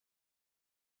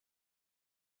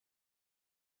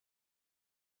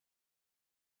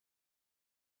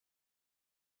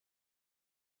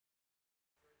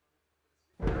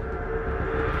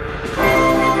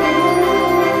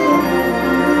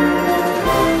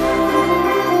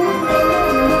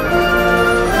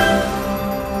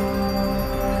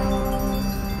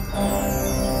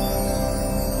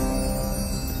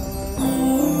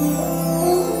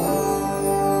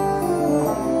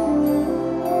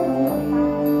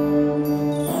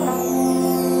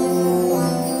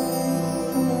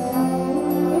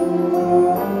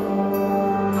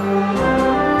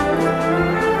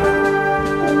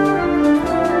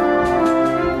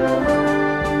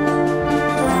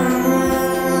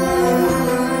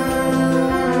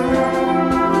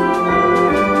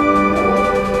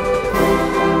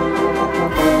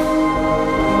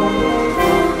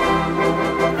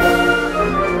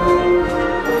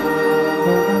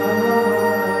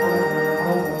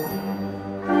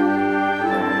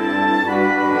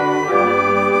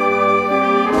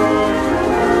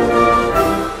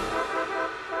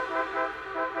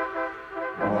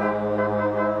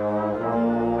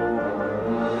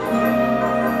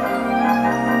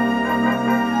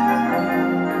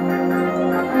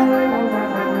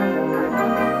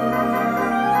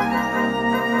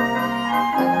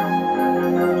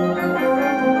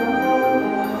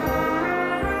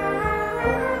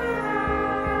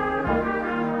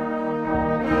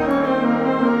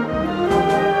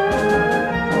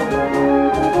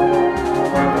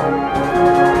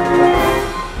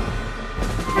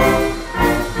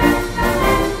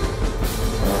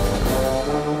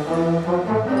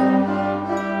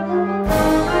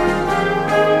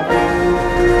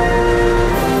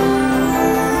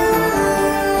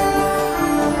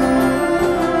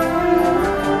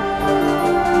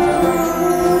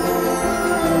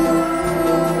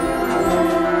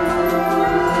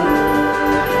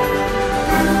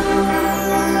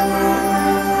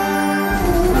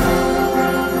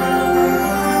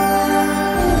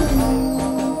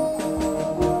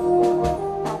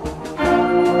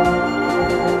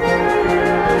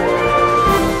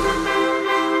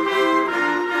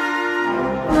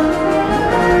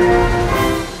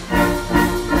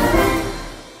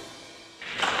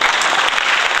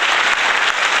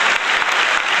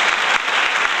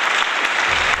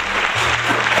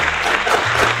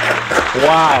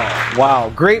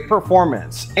 Wow, great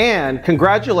performance. And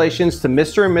congratulations to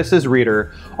Mr. and Mrs.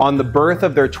 Reader on the birth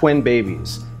of their twin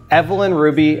babies, Evelyn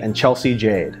Ruby and Chelsea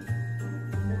Jade.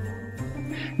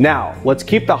 Now, let's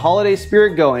keep the holiday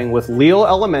spirit going with Leal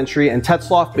Elementary and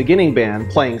Tetzloff Beginning Band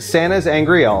playing Santa's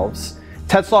Angry Elves,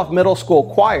 Tetzloff Middle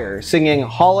School Choir singing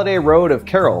Holiday Road of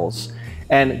Carols,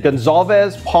 and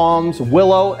Gonzalez, Palms,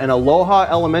 Willow, and Aloha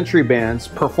Elementary Bands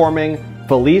performing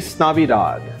Feliz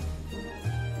Navidad.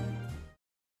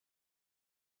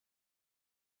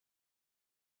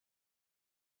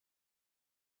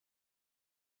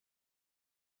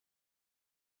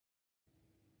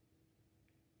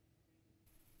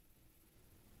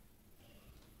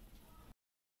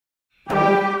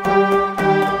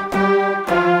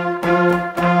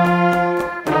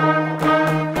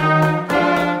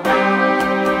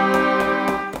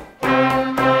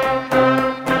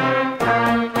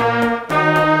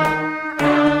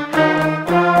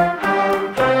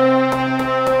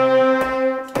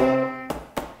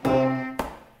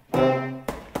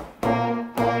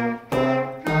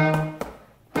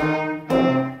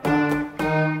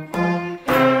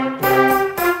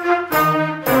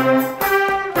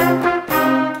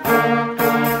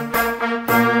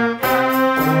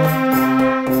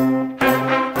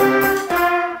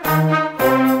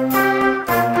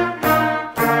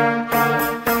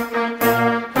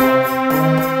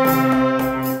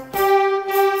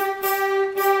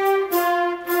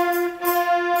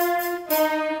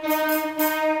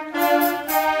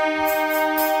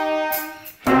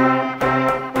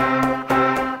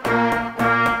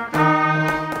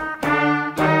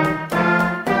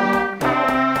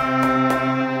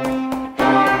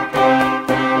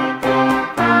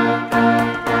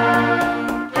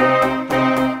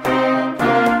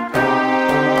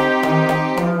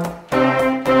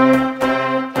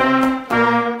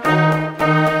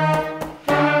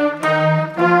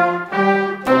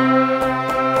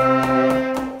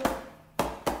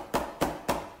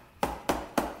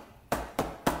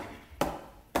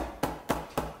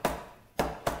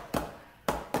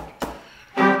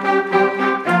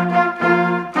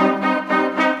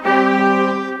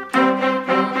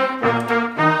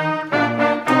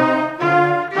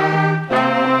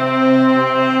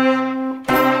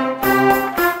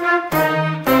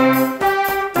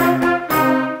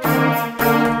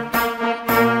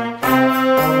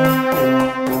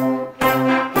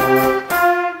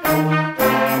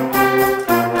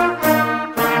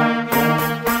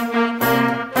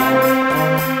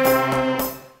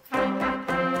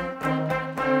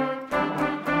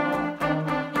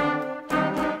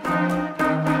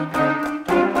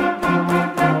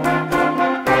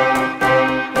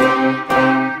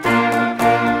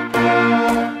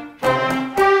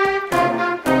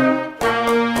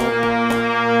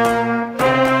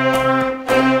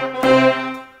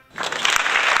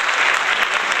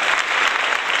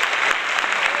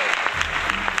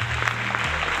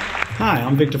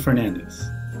 I'm Victor Fernandez,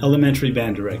 Elementary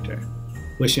Band Director,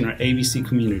 wishing our ABC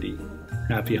community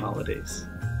happy holidays.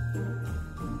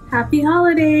 Happy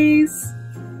holidays!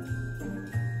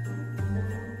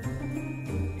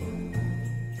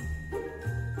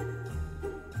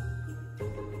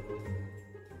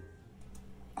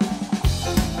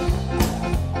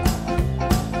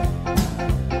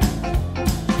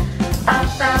 I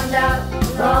found out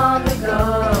long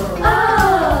ago.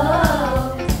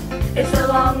 Oh, it's a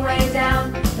long way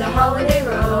down the holiday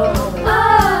road.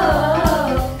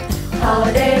 Oh,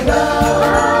 holiday road.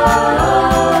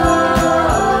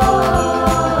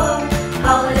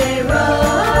 Holiday road.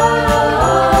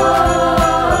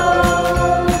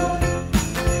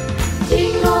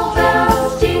 Jingle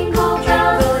bells,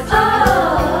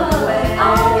 all the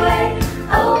way.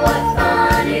 Oh, what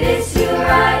fun it is to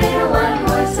ride in a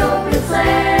one-horse open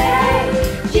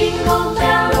sleigh. Jingle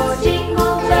bells,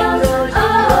 all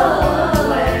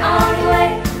the way.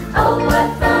 Oh, what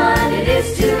fun it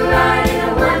is to ride in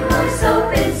a one-horse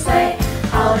open sleigh.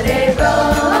 Holiday road,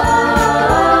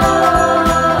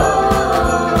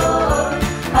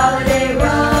 holiday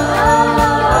road.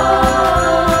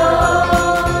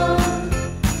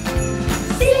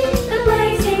 See the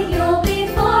blazing Yule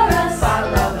before us.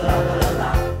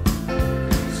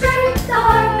 Strike the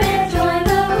harp and join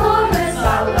the chorus.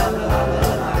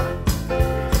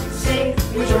 Sing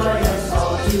with joyous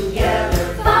all together.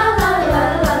 Fa la la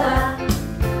la la.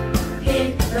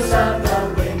 Heedless of the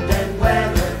wind and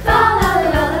weather. Fa la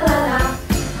la la la.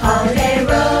 Holiday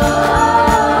road,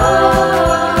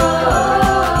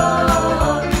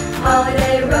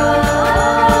 holiday road.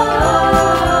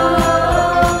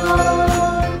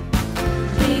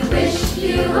 We wish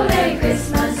you a Merry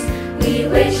Christmas. We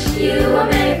wish you a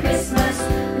Merry Christmas.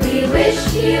 We wish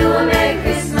you a Merry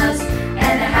Christmas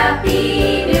and a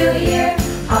Happy New Year.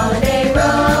 Holiday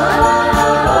road,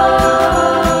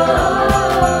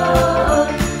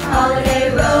 holiday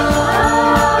road,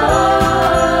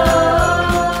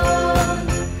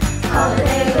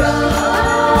 holiday road,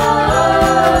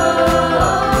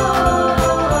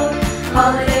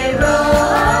 holiday road.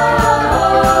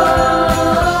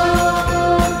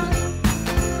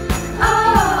 Oh,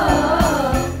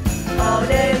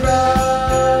 holiday road.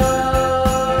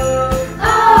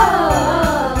 Oh,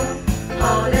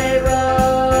 holiday road.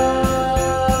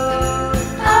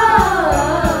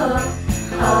 Oh,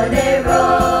 holiday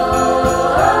road.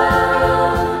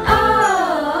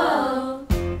 Oh.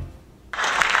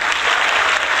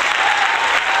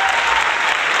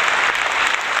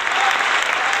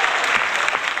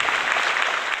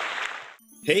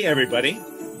 Hey everybody,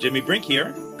 Jimmy Brink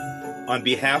here. On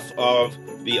behalf of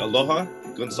the Aloha,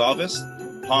 Gonzalez,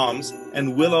 Palms,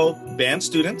 and Willow band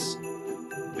students,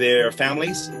 their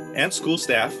families, and school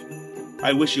staff,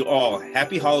 I wish you all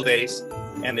happy holidays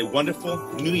and a wonderful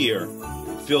new year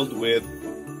filled with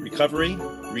recovery,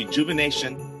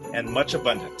 rejuvenation, and much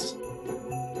abundance.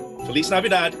 Feliz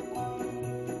Navidad!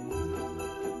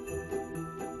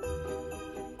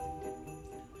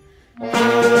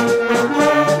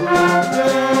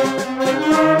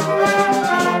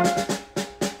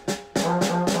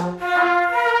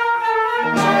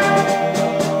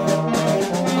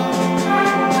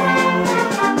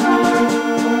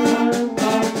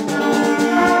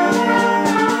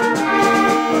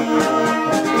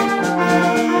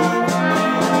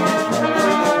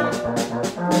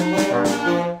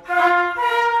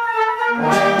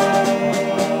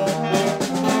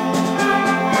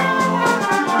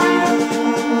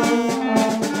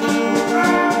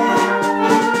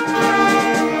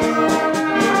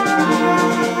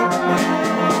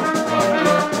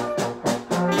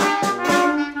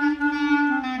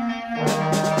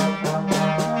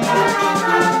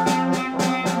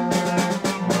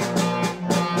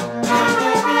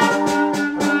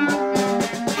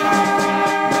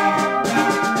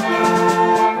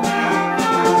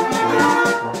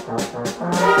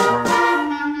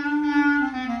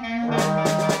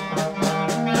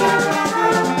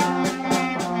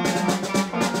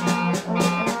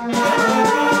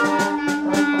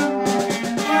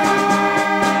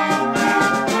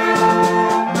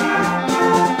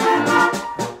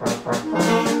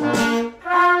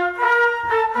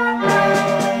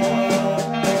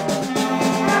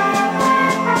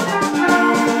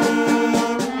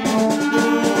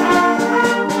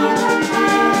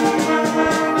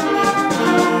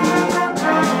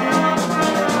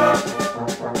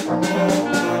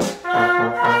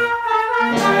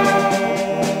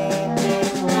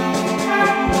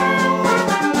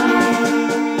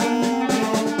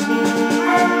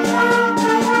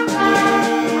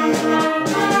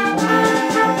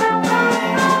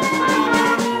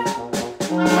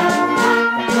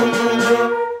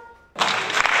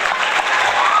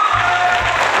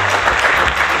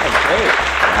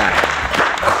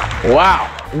 Wow,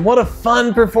 what a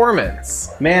fun performance.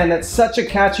 Man, that's such a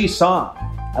catchy song.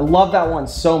 I love that one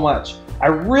so much. I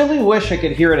really wish I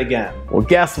could hear it again. Well,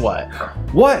 guess what?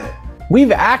 What?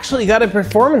 We've actually got a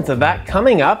performance of that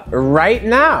coming up right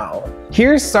now.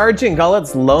 Here's Sergeant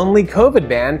Gullett's Lonely COVID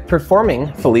Band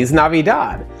performing Feliz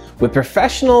Navidad with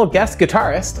professional guest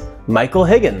guitarist Michael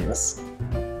Higgins.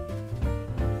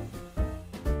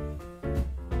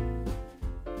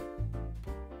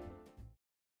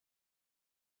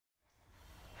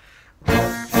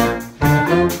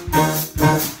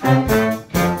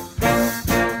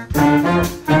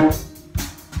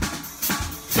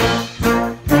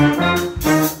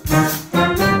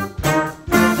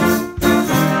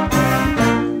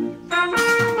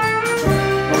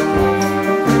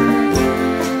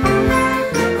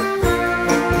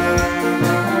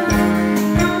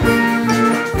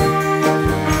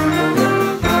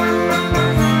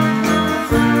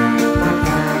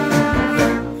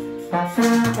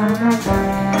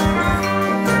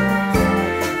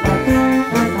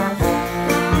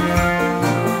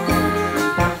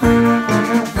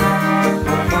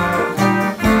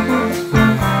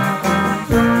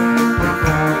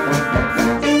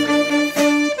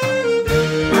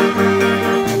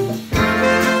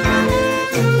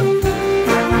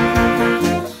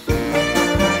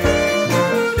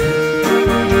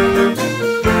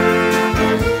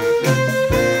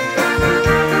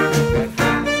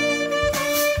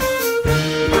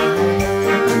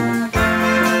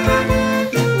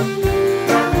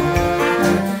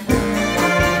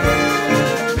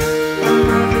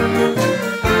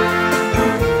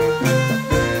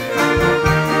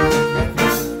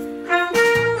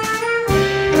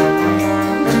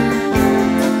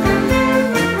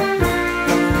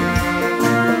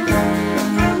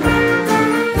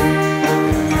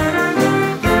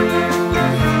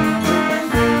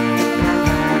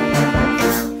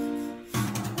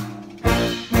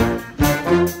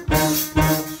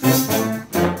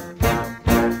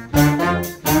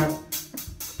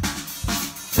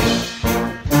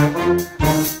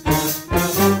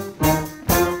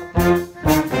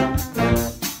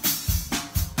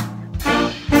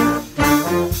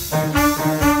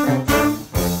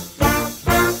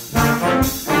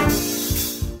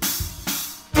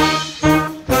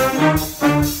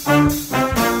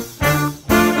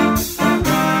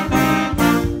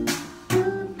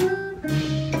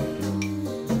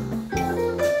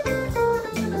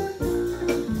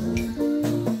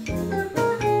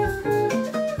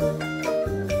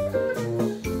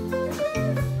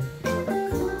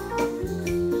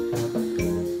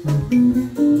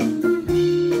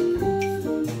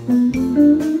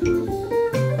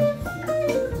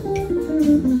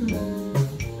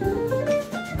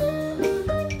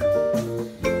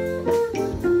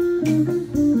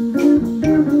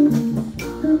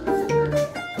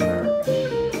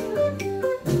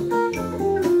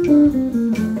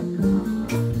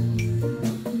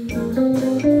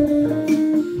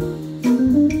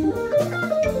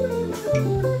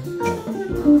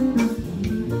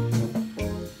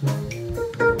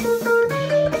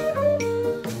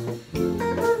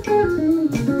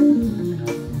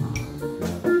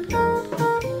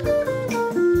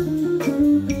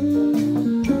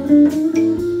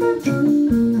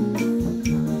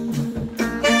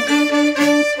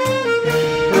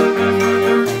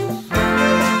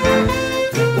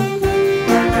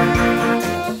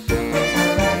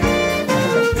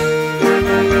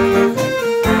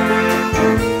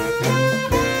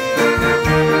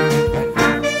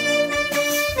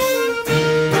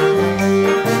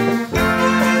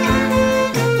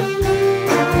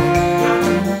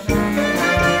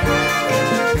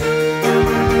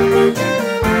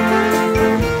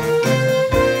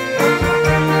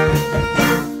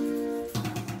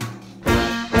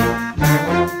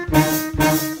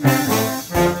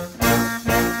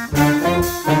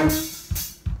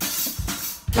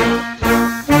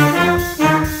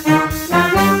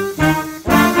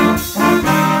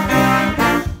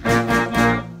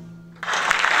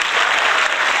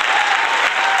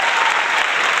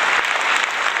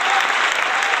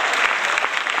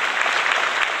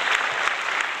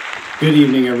 Good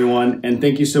evening, everyone, and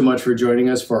thank you so much for joining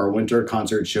us for our Winter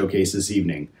Concert Showcase this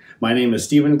evening. My name is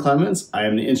Stephen Clements. I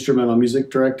am the Instrumental Music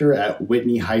Director at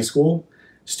Whitney High School.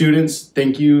 Students,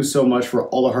 thank you so much for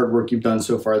all the hard work you've done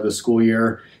so far this school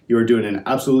year. You are doing an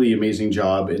absolutely amazing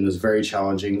job in this very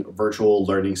challenging virtual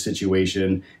learning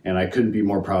situation, and I couldn't be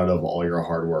more proud of all your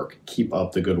hard work. Keep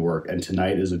up the good work, and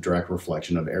tonight is a direct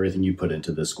reflection of everything you put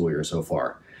into this school year so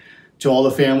far. To all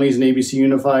the families in ABC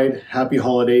Unified, happy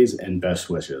holidays and best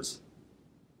wishes.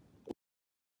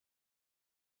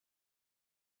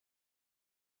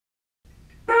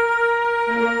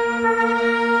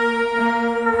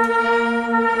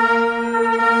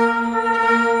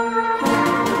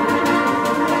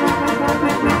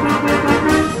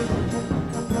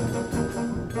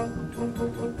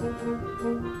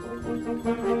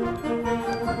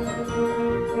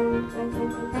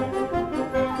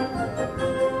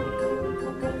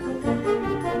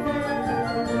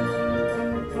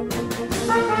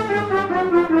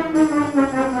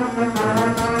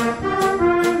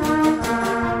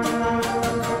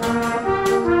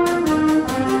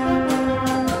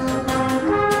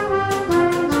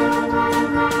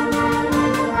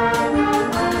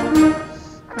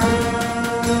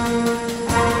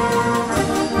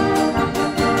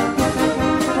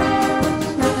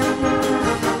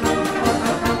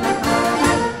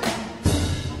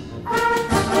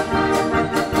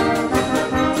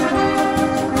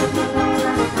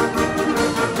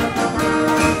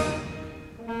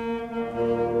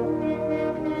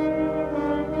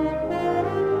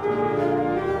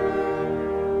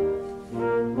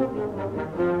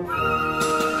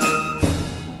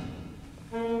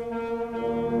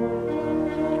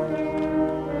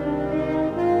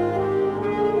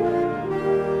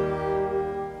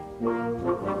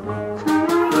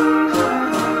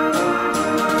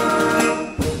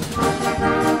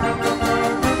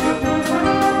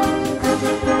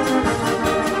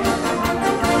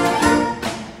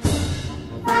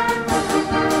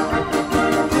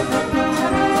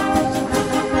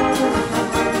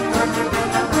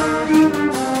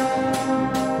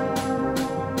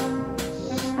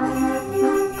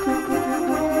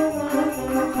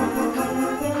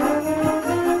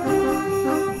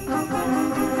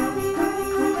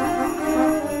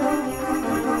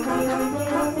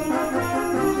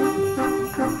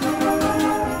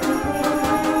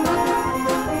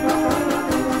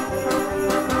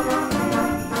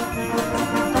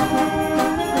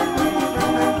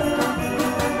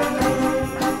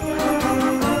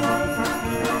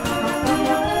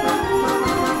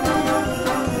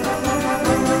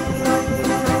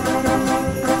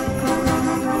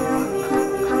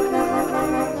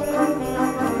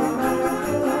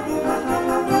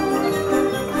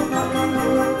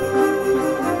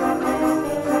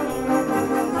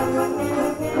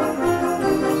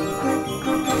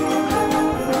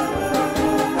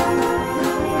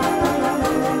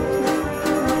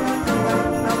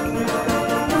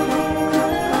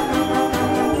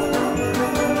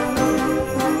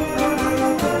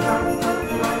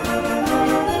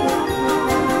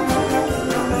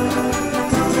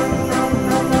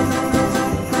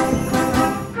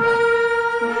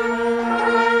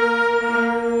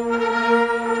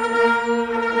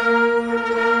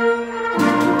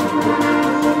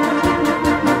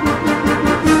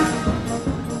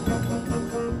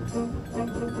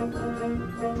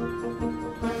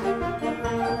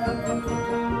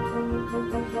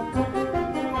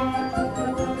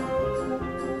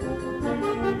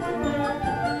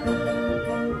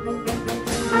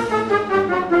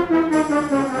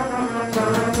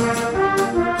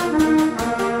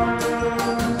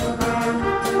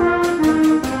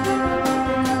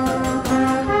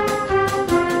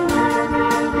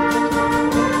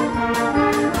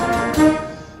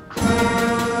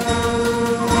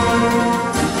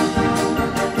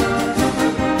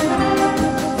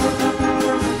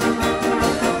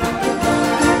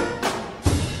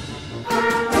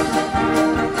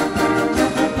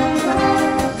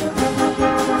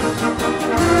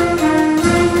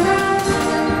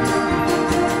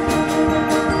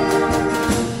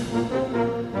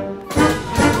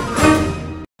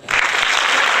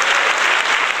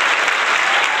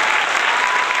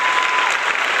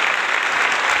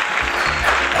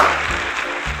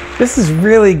 This is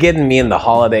really getting me in the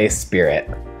holiday spirit.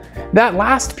 That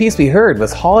last piece we heard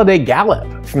was Holiday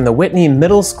Gallop from the Whitney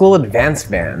Middle School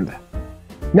Advanced Band.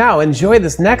 Now enjoy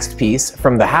this next piece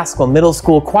from the Haskell Middle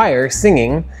School Choir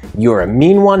singing You're a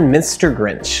Mean One, Mr.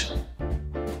 Grinch.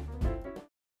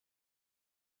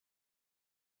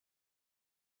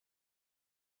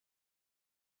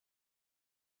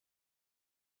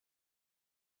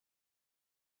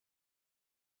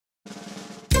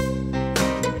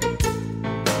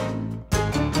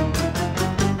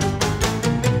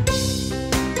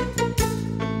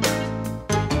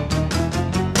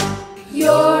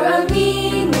 You're a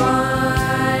mean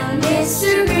one,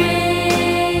 Mr.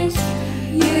 Grinch.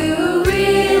 You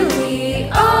really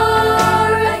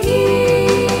are a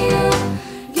heel.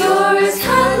 You're as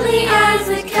cuddly as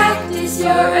a cactus.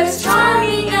 You're as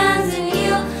charming as an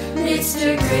eel,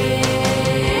 Mr.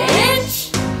 Grinch.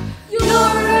 You're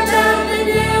a bad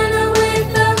banana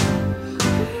with a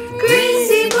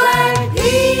greasy black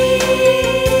peel.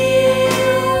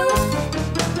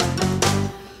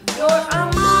 You're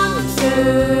a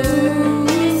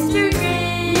Mr.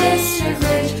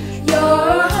 Grinch,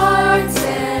 your heart's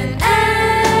an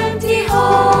empty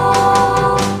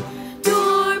hole.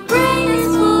 Your brain is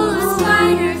full of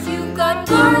spiders, you've got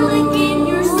garlic in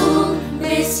your soul,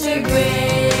 Mr.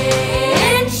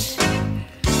 Grinch.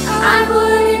 I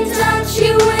wouldn't touch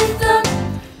you with a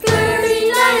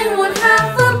 39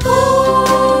 1/2 a pole.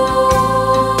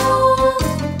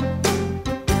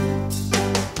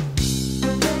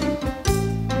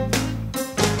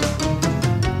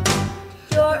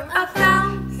 You're a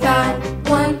fat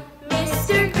one,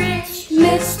 Mr. Grinch,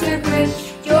 Mr. Grinch.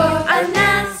 You're a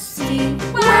nasty,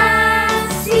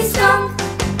 waxy skunk.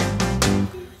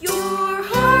 Your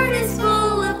heart is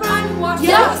full of unwashed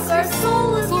ducks. Our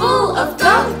soul is full of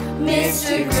gunk,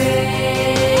 Mr.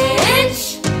 Grinch.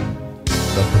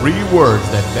 The 3 words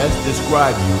that best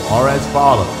describe you are as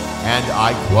follows, and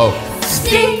I quote,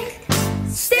 Stink,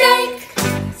 stank,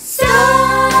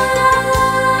 stunk.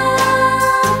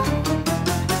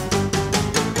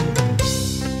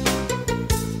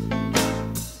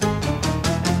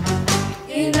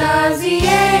 In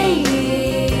nauseating,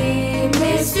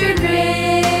 Mr.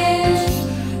 Grinch,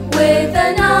 with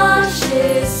a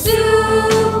nauseous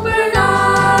super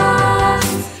nos.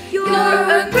 You're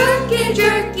a crooked,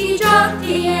 jerky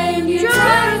jockey, and you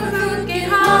drive a crooked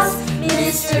horse,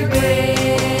 Mr.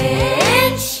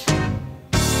 Grinch.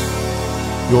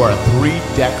 you're a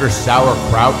 3-decker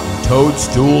sauerkraut and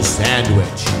toadstool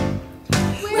sandwich.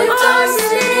 With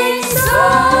arsenic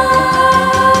sauce.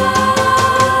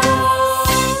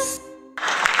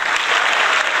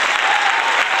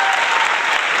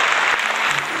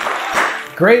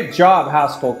 Great job,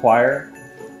 Haskell Choir.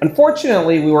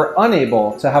 Unfortunately, we were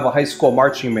unable to have a high school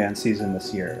marching band season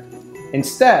this year.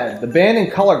 Instead, the band and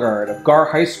color guard of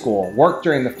Gar High School worked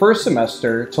during the first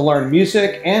semester to learn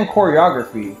music and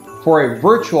choreography for a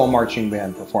virtual marching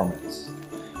band performance.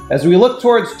 As we look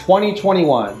towards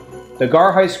 2021, the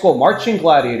Gar High School Marching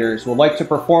Gladiators would like to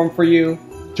perform for you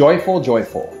Joyful,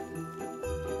 Joyful.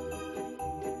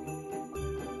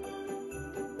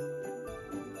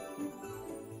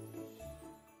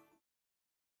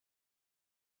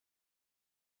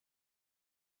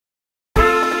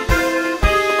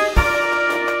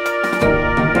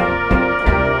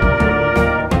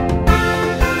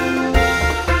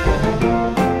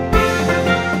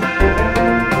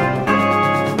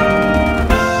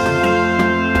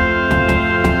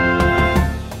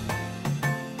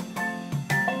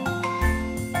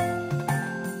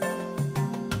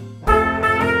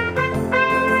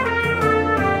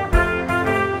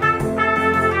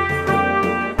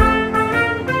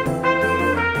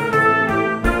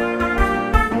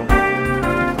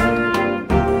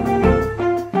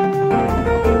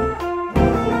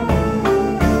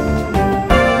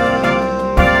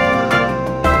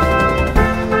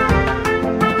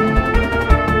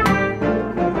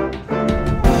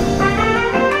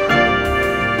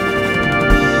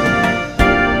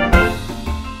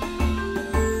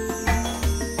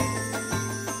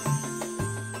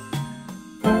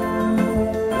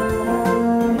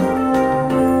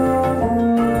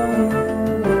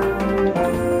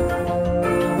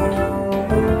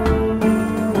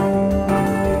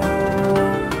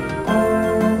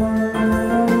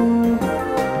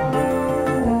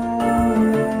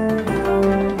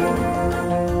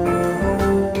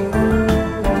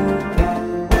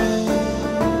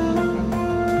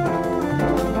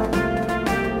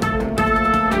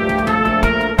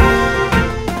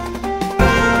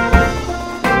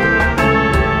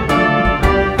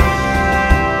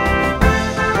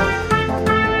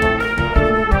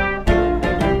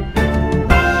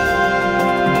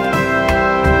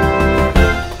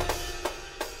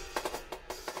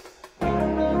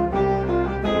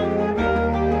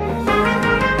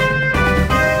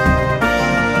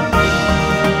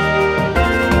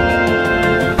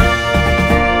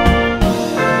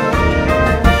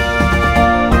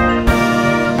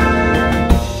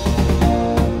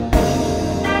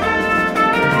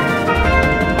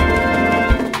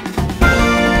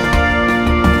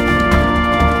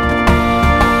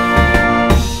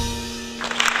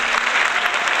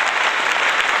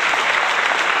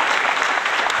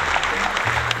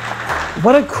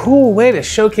 What a cool way to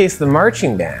showcase the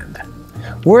marching band.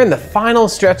 We're in the final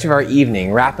stretch of our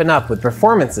evening, wrapping up with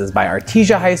performances by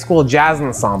Artesia High School Jazz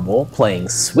Ensemble playing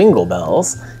Swingle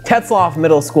Bells, Tetzlaff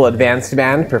Middle School Advanced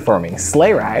Band performing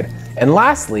Sleigh Ride, and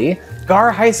lastly,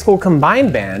 Gar High School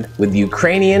Combined Band with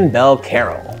Ukrainian Bell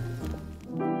Carol.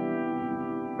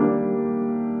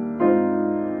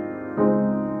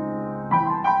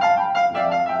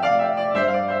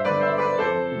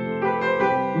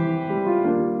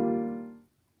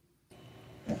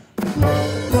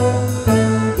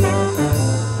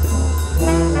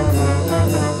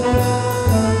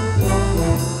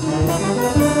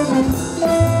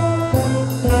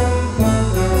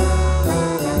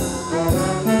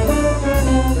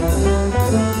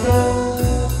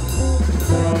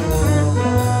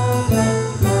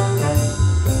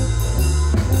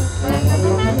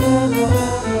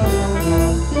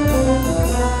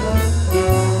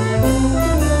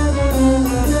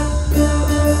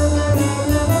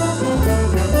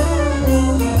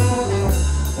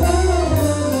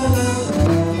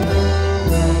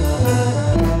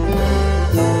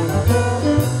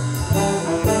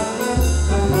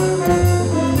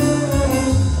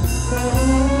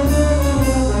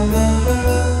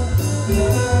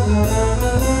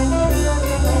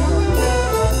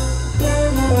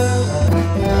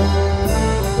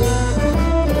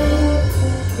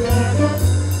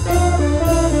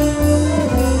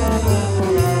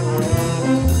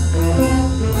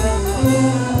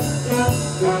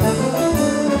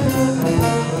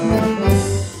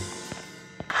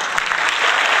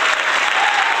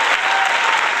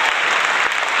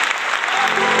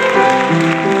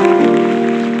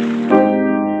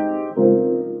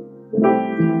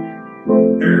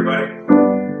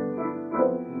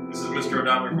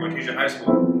 From Artesia High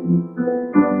School.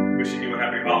 Wishing you a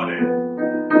happy holiday.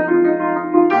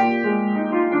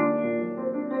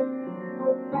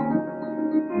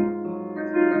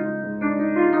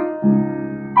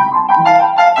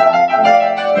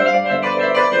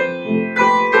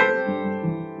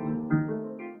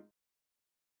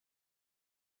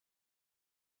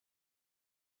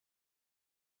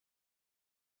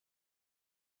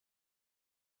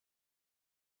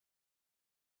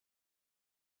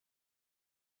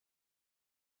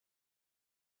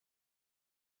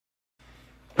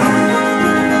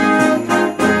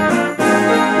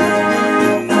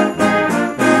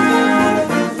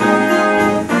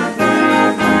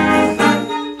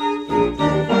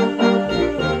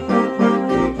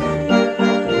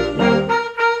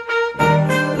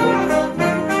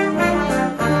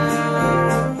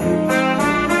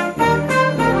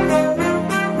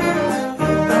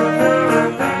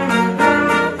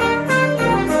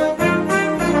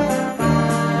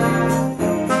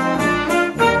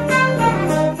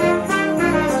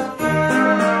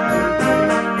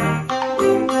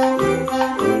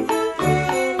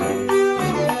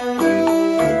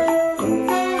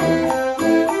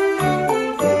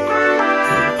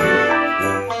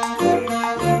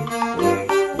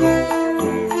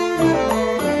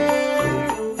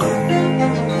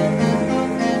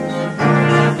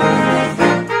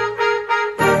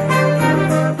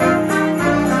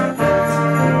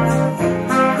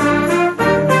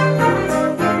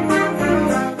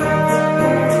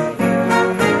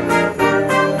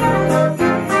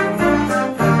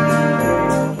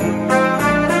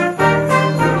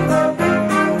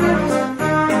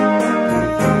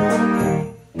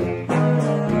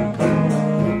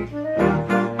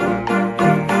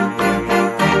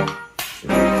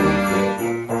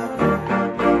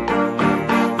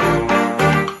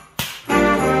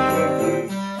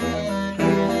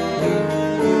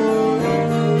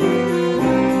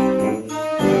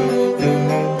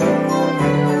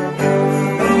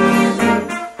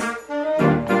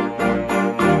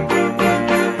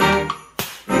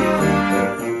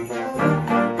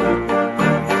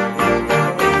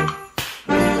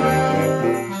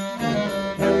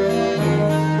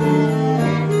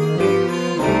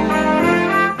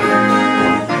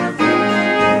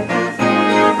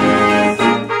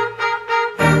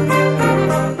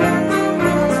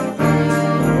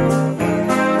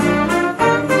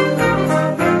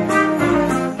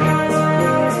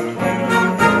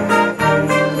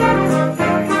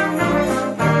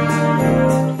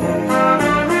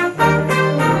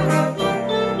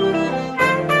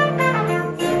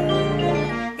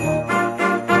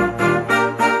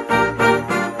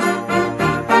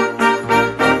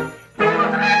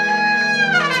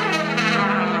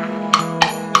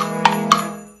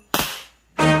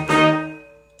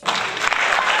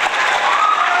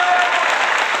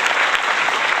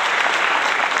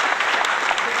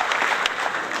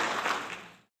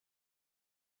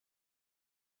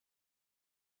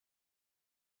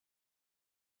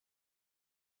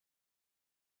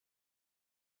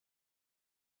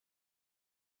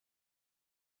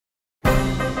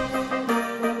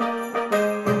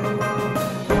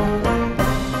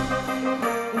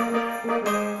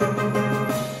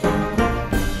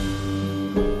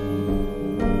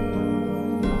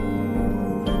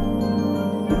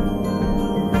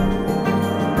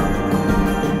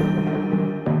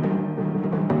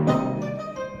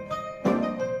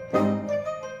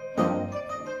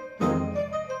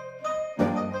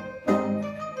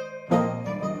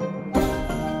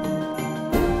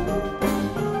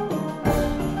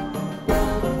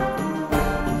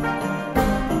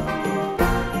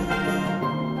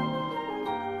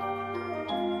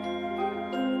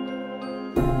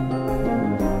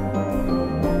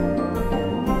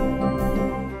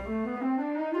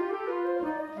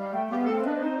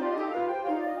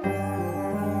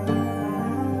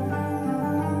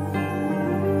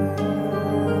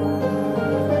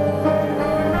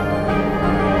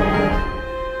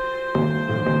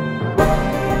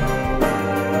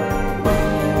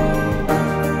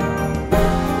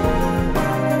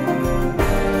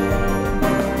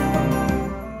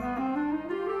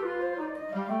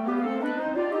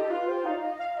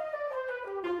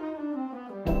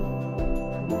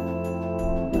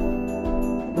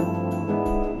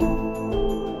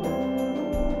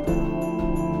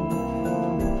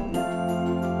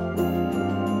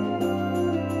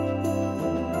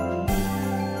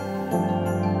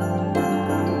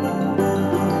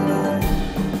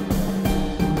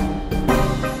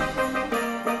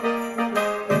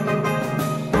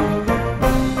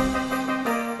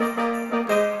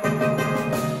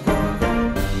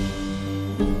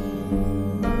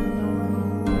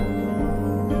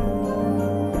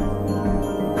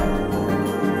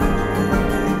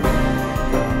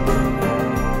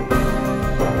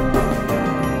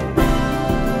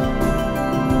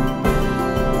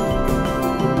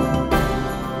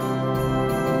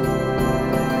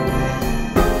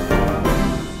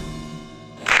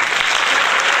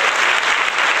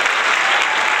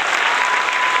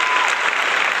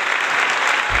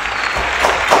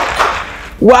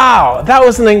 Wow, that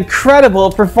was an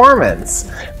incredible performance.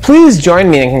 Please join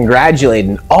me in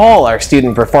congratulating all our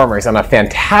student performers on a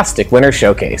fantastic winter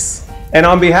showcase. And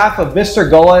on behalf of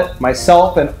Mr. Gullett,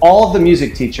 myself, and all of the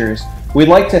music teachers, we'd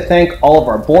like to thank all of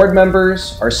our board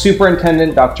members, our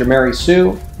superintendent, Dr. Mary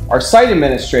Sue, our site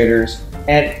administrators,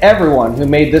 and everyone who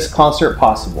made this concert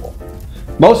possible.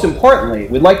 Most importantly,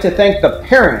 we'd like to thank the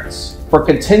parents for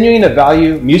continuing to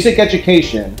value music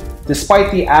education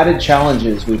despite the added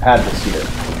challenges we've had this year.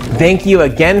 Thank you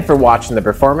again for watching the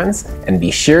performance, and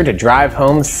be sure to drive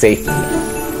home safely.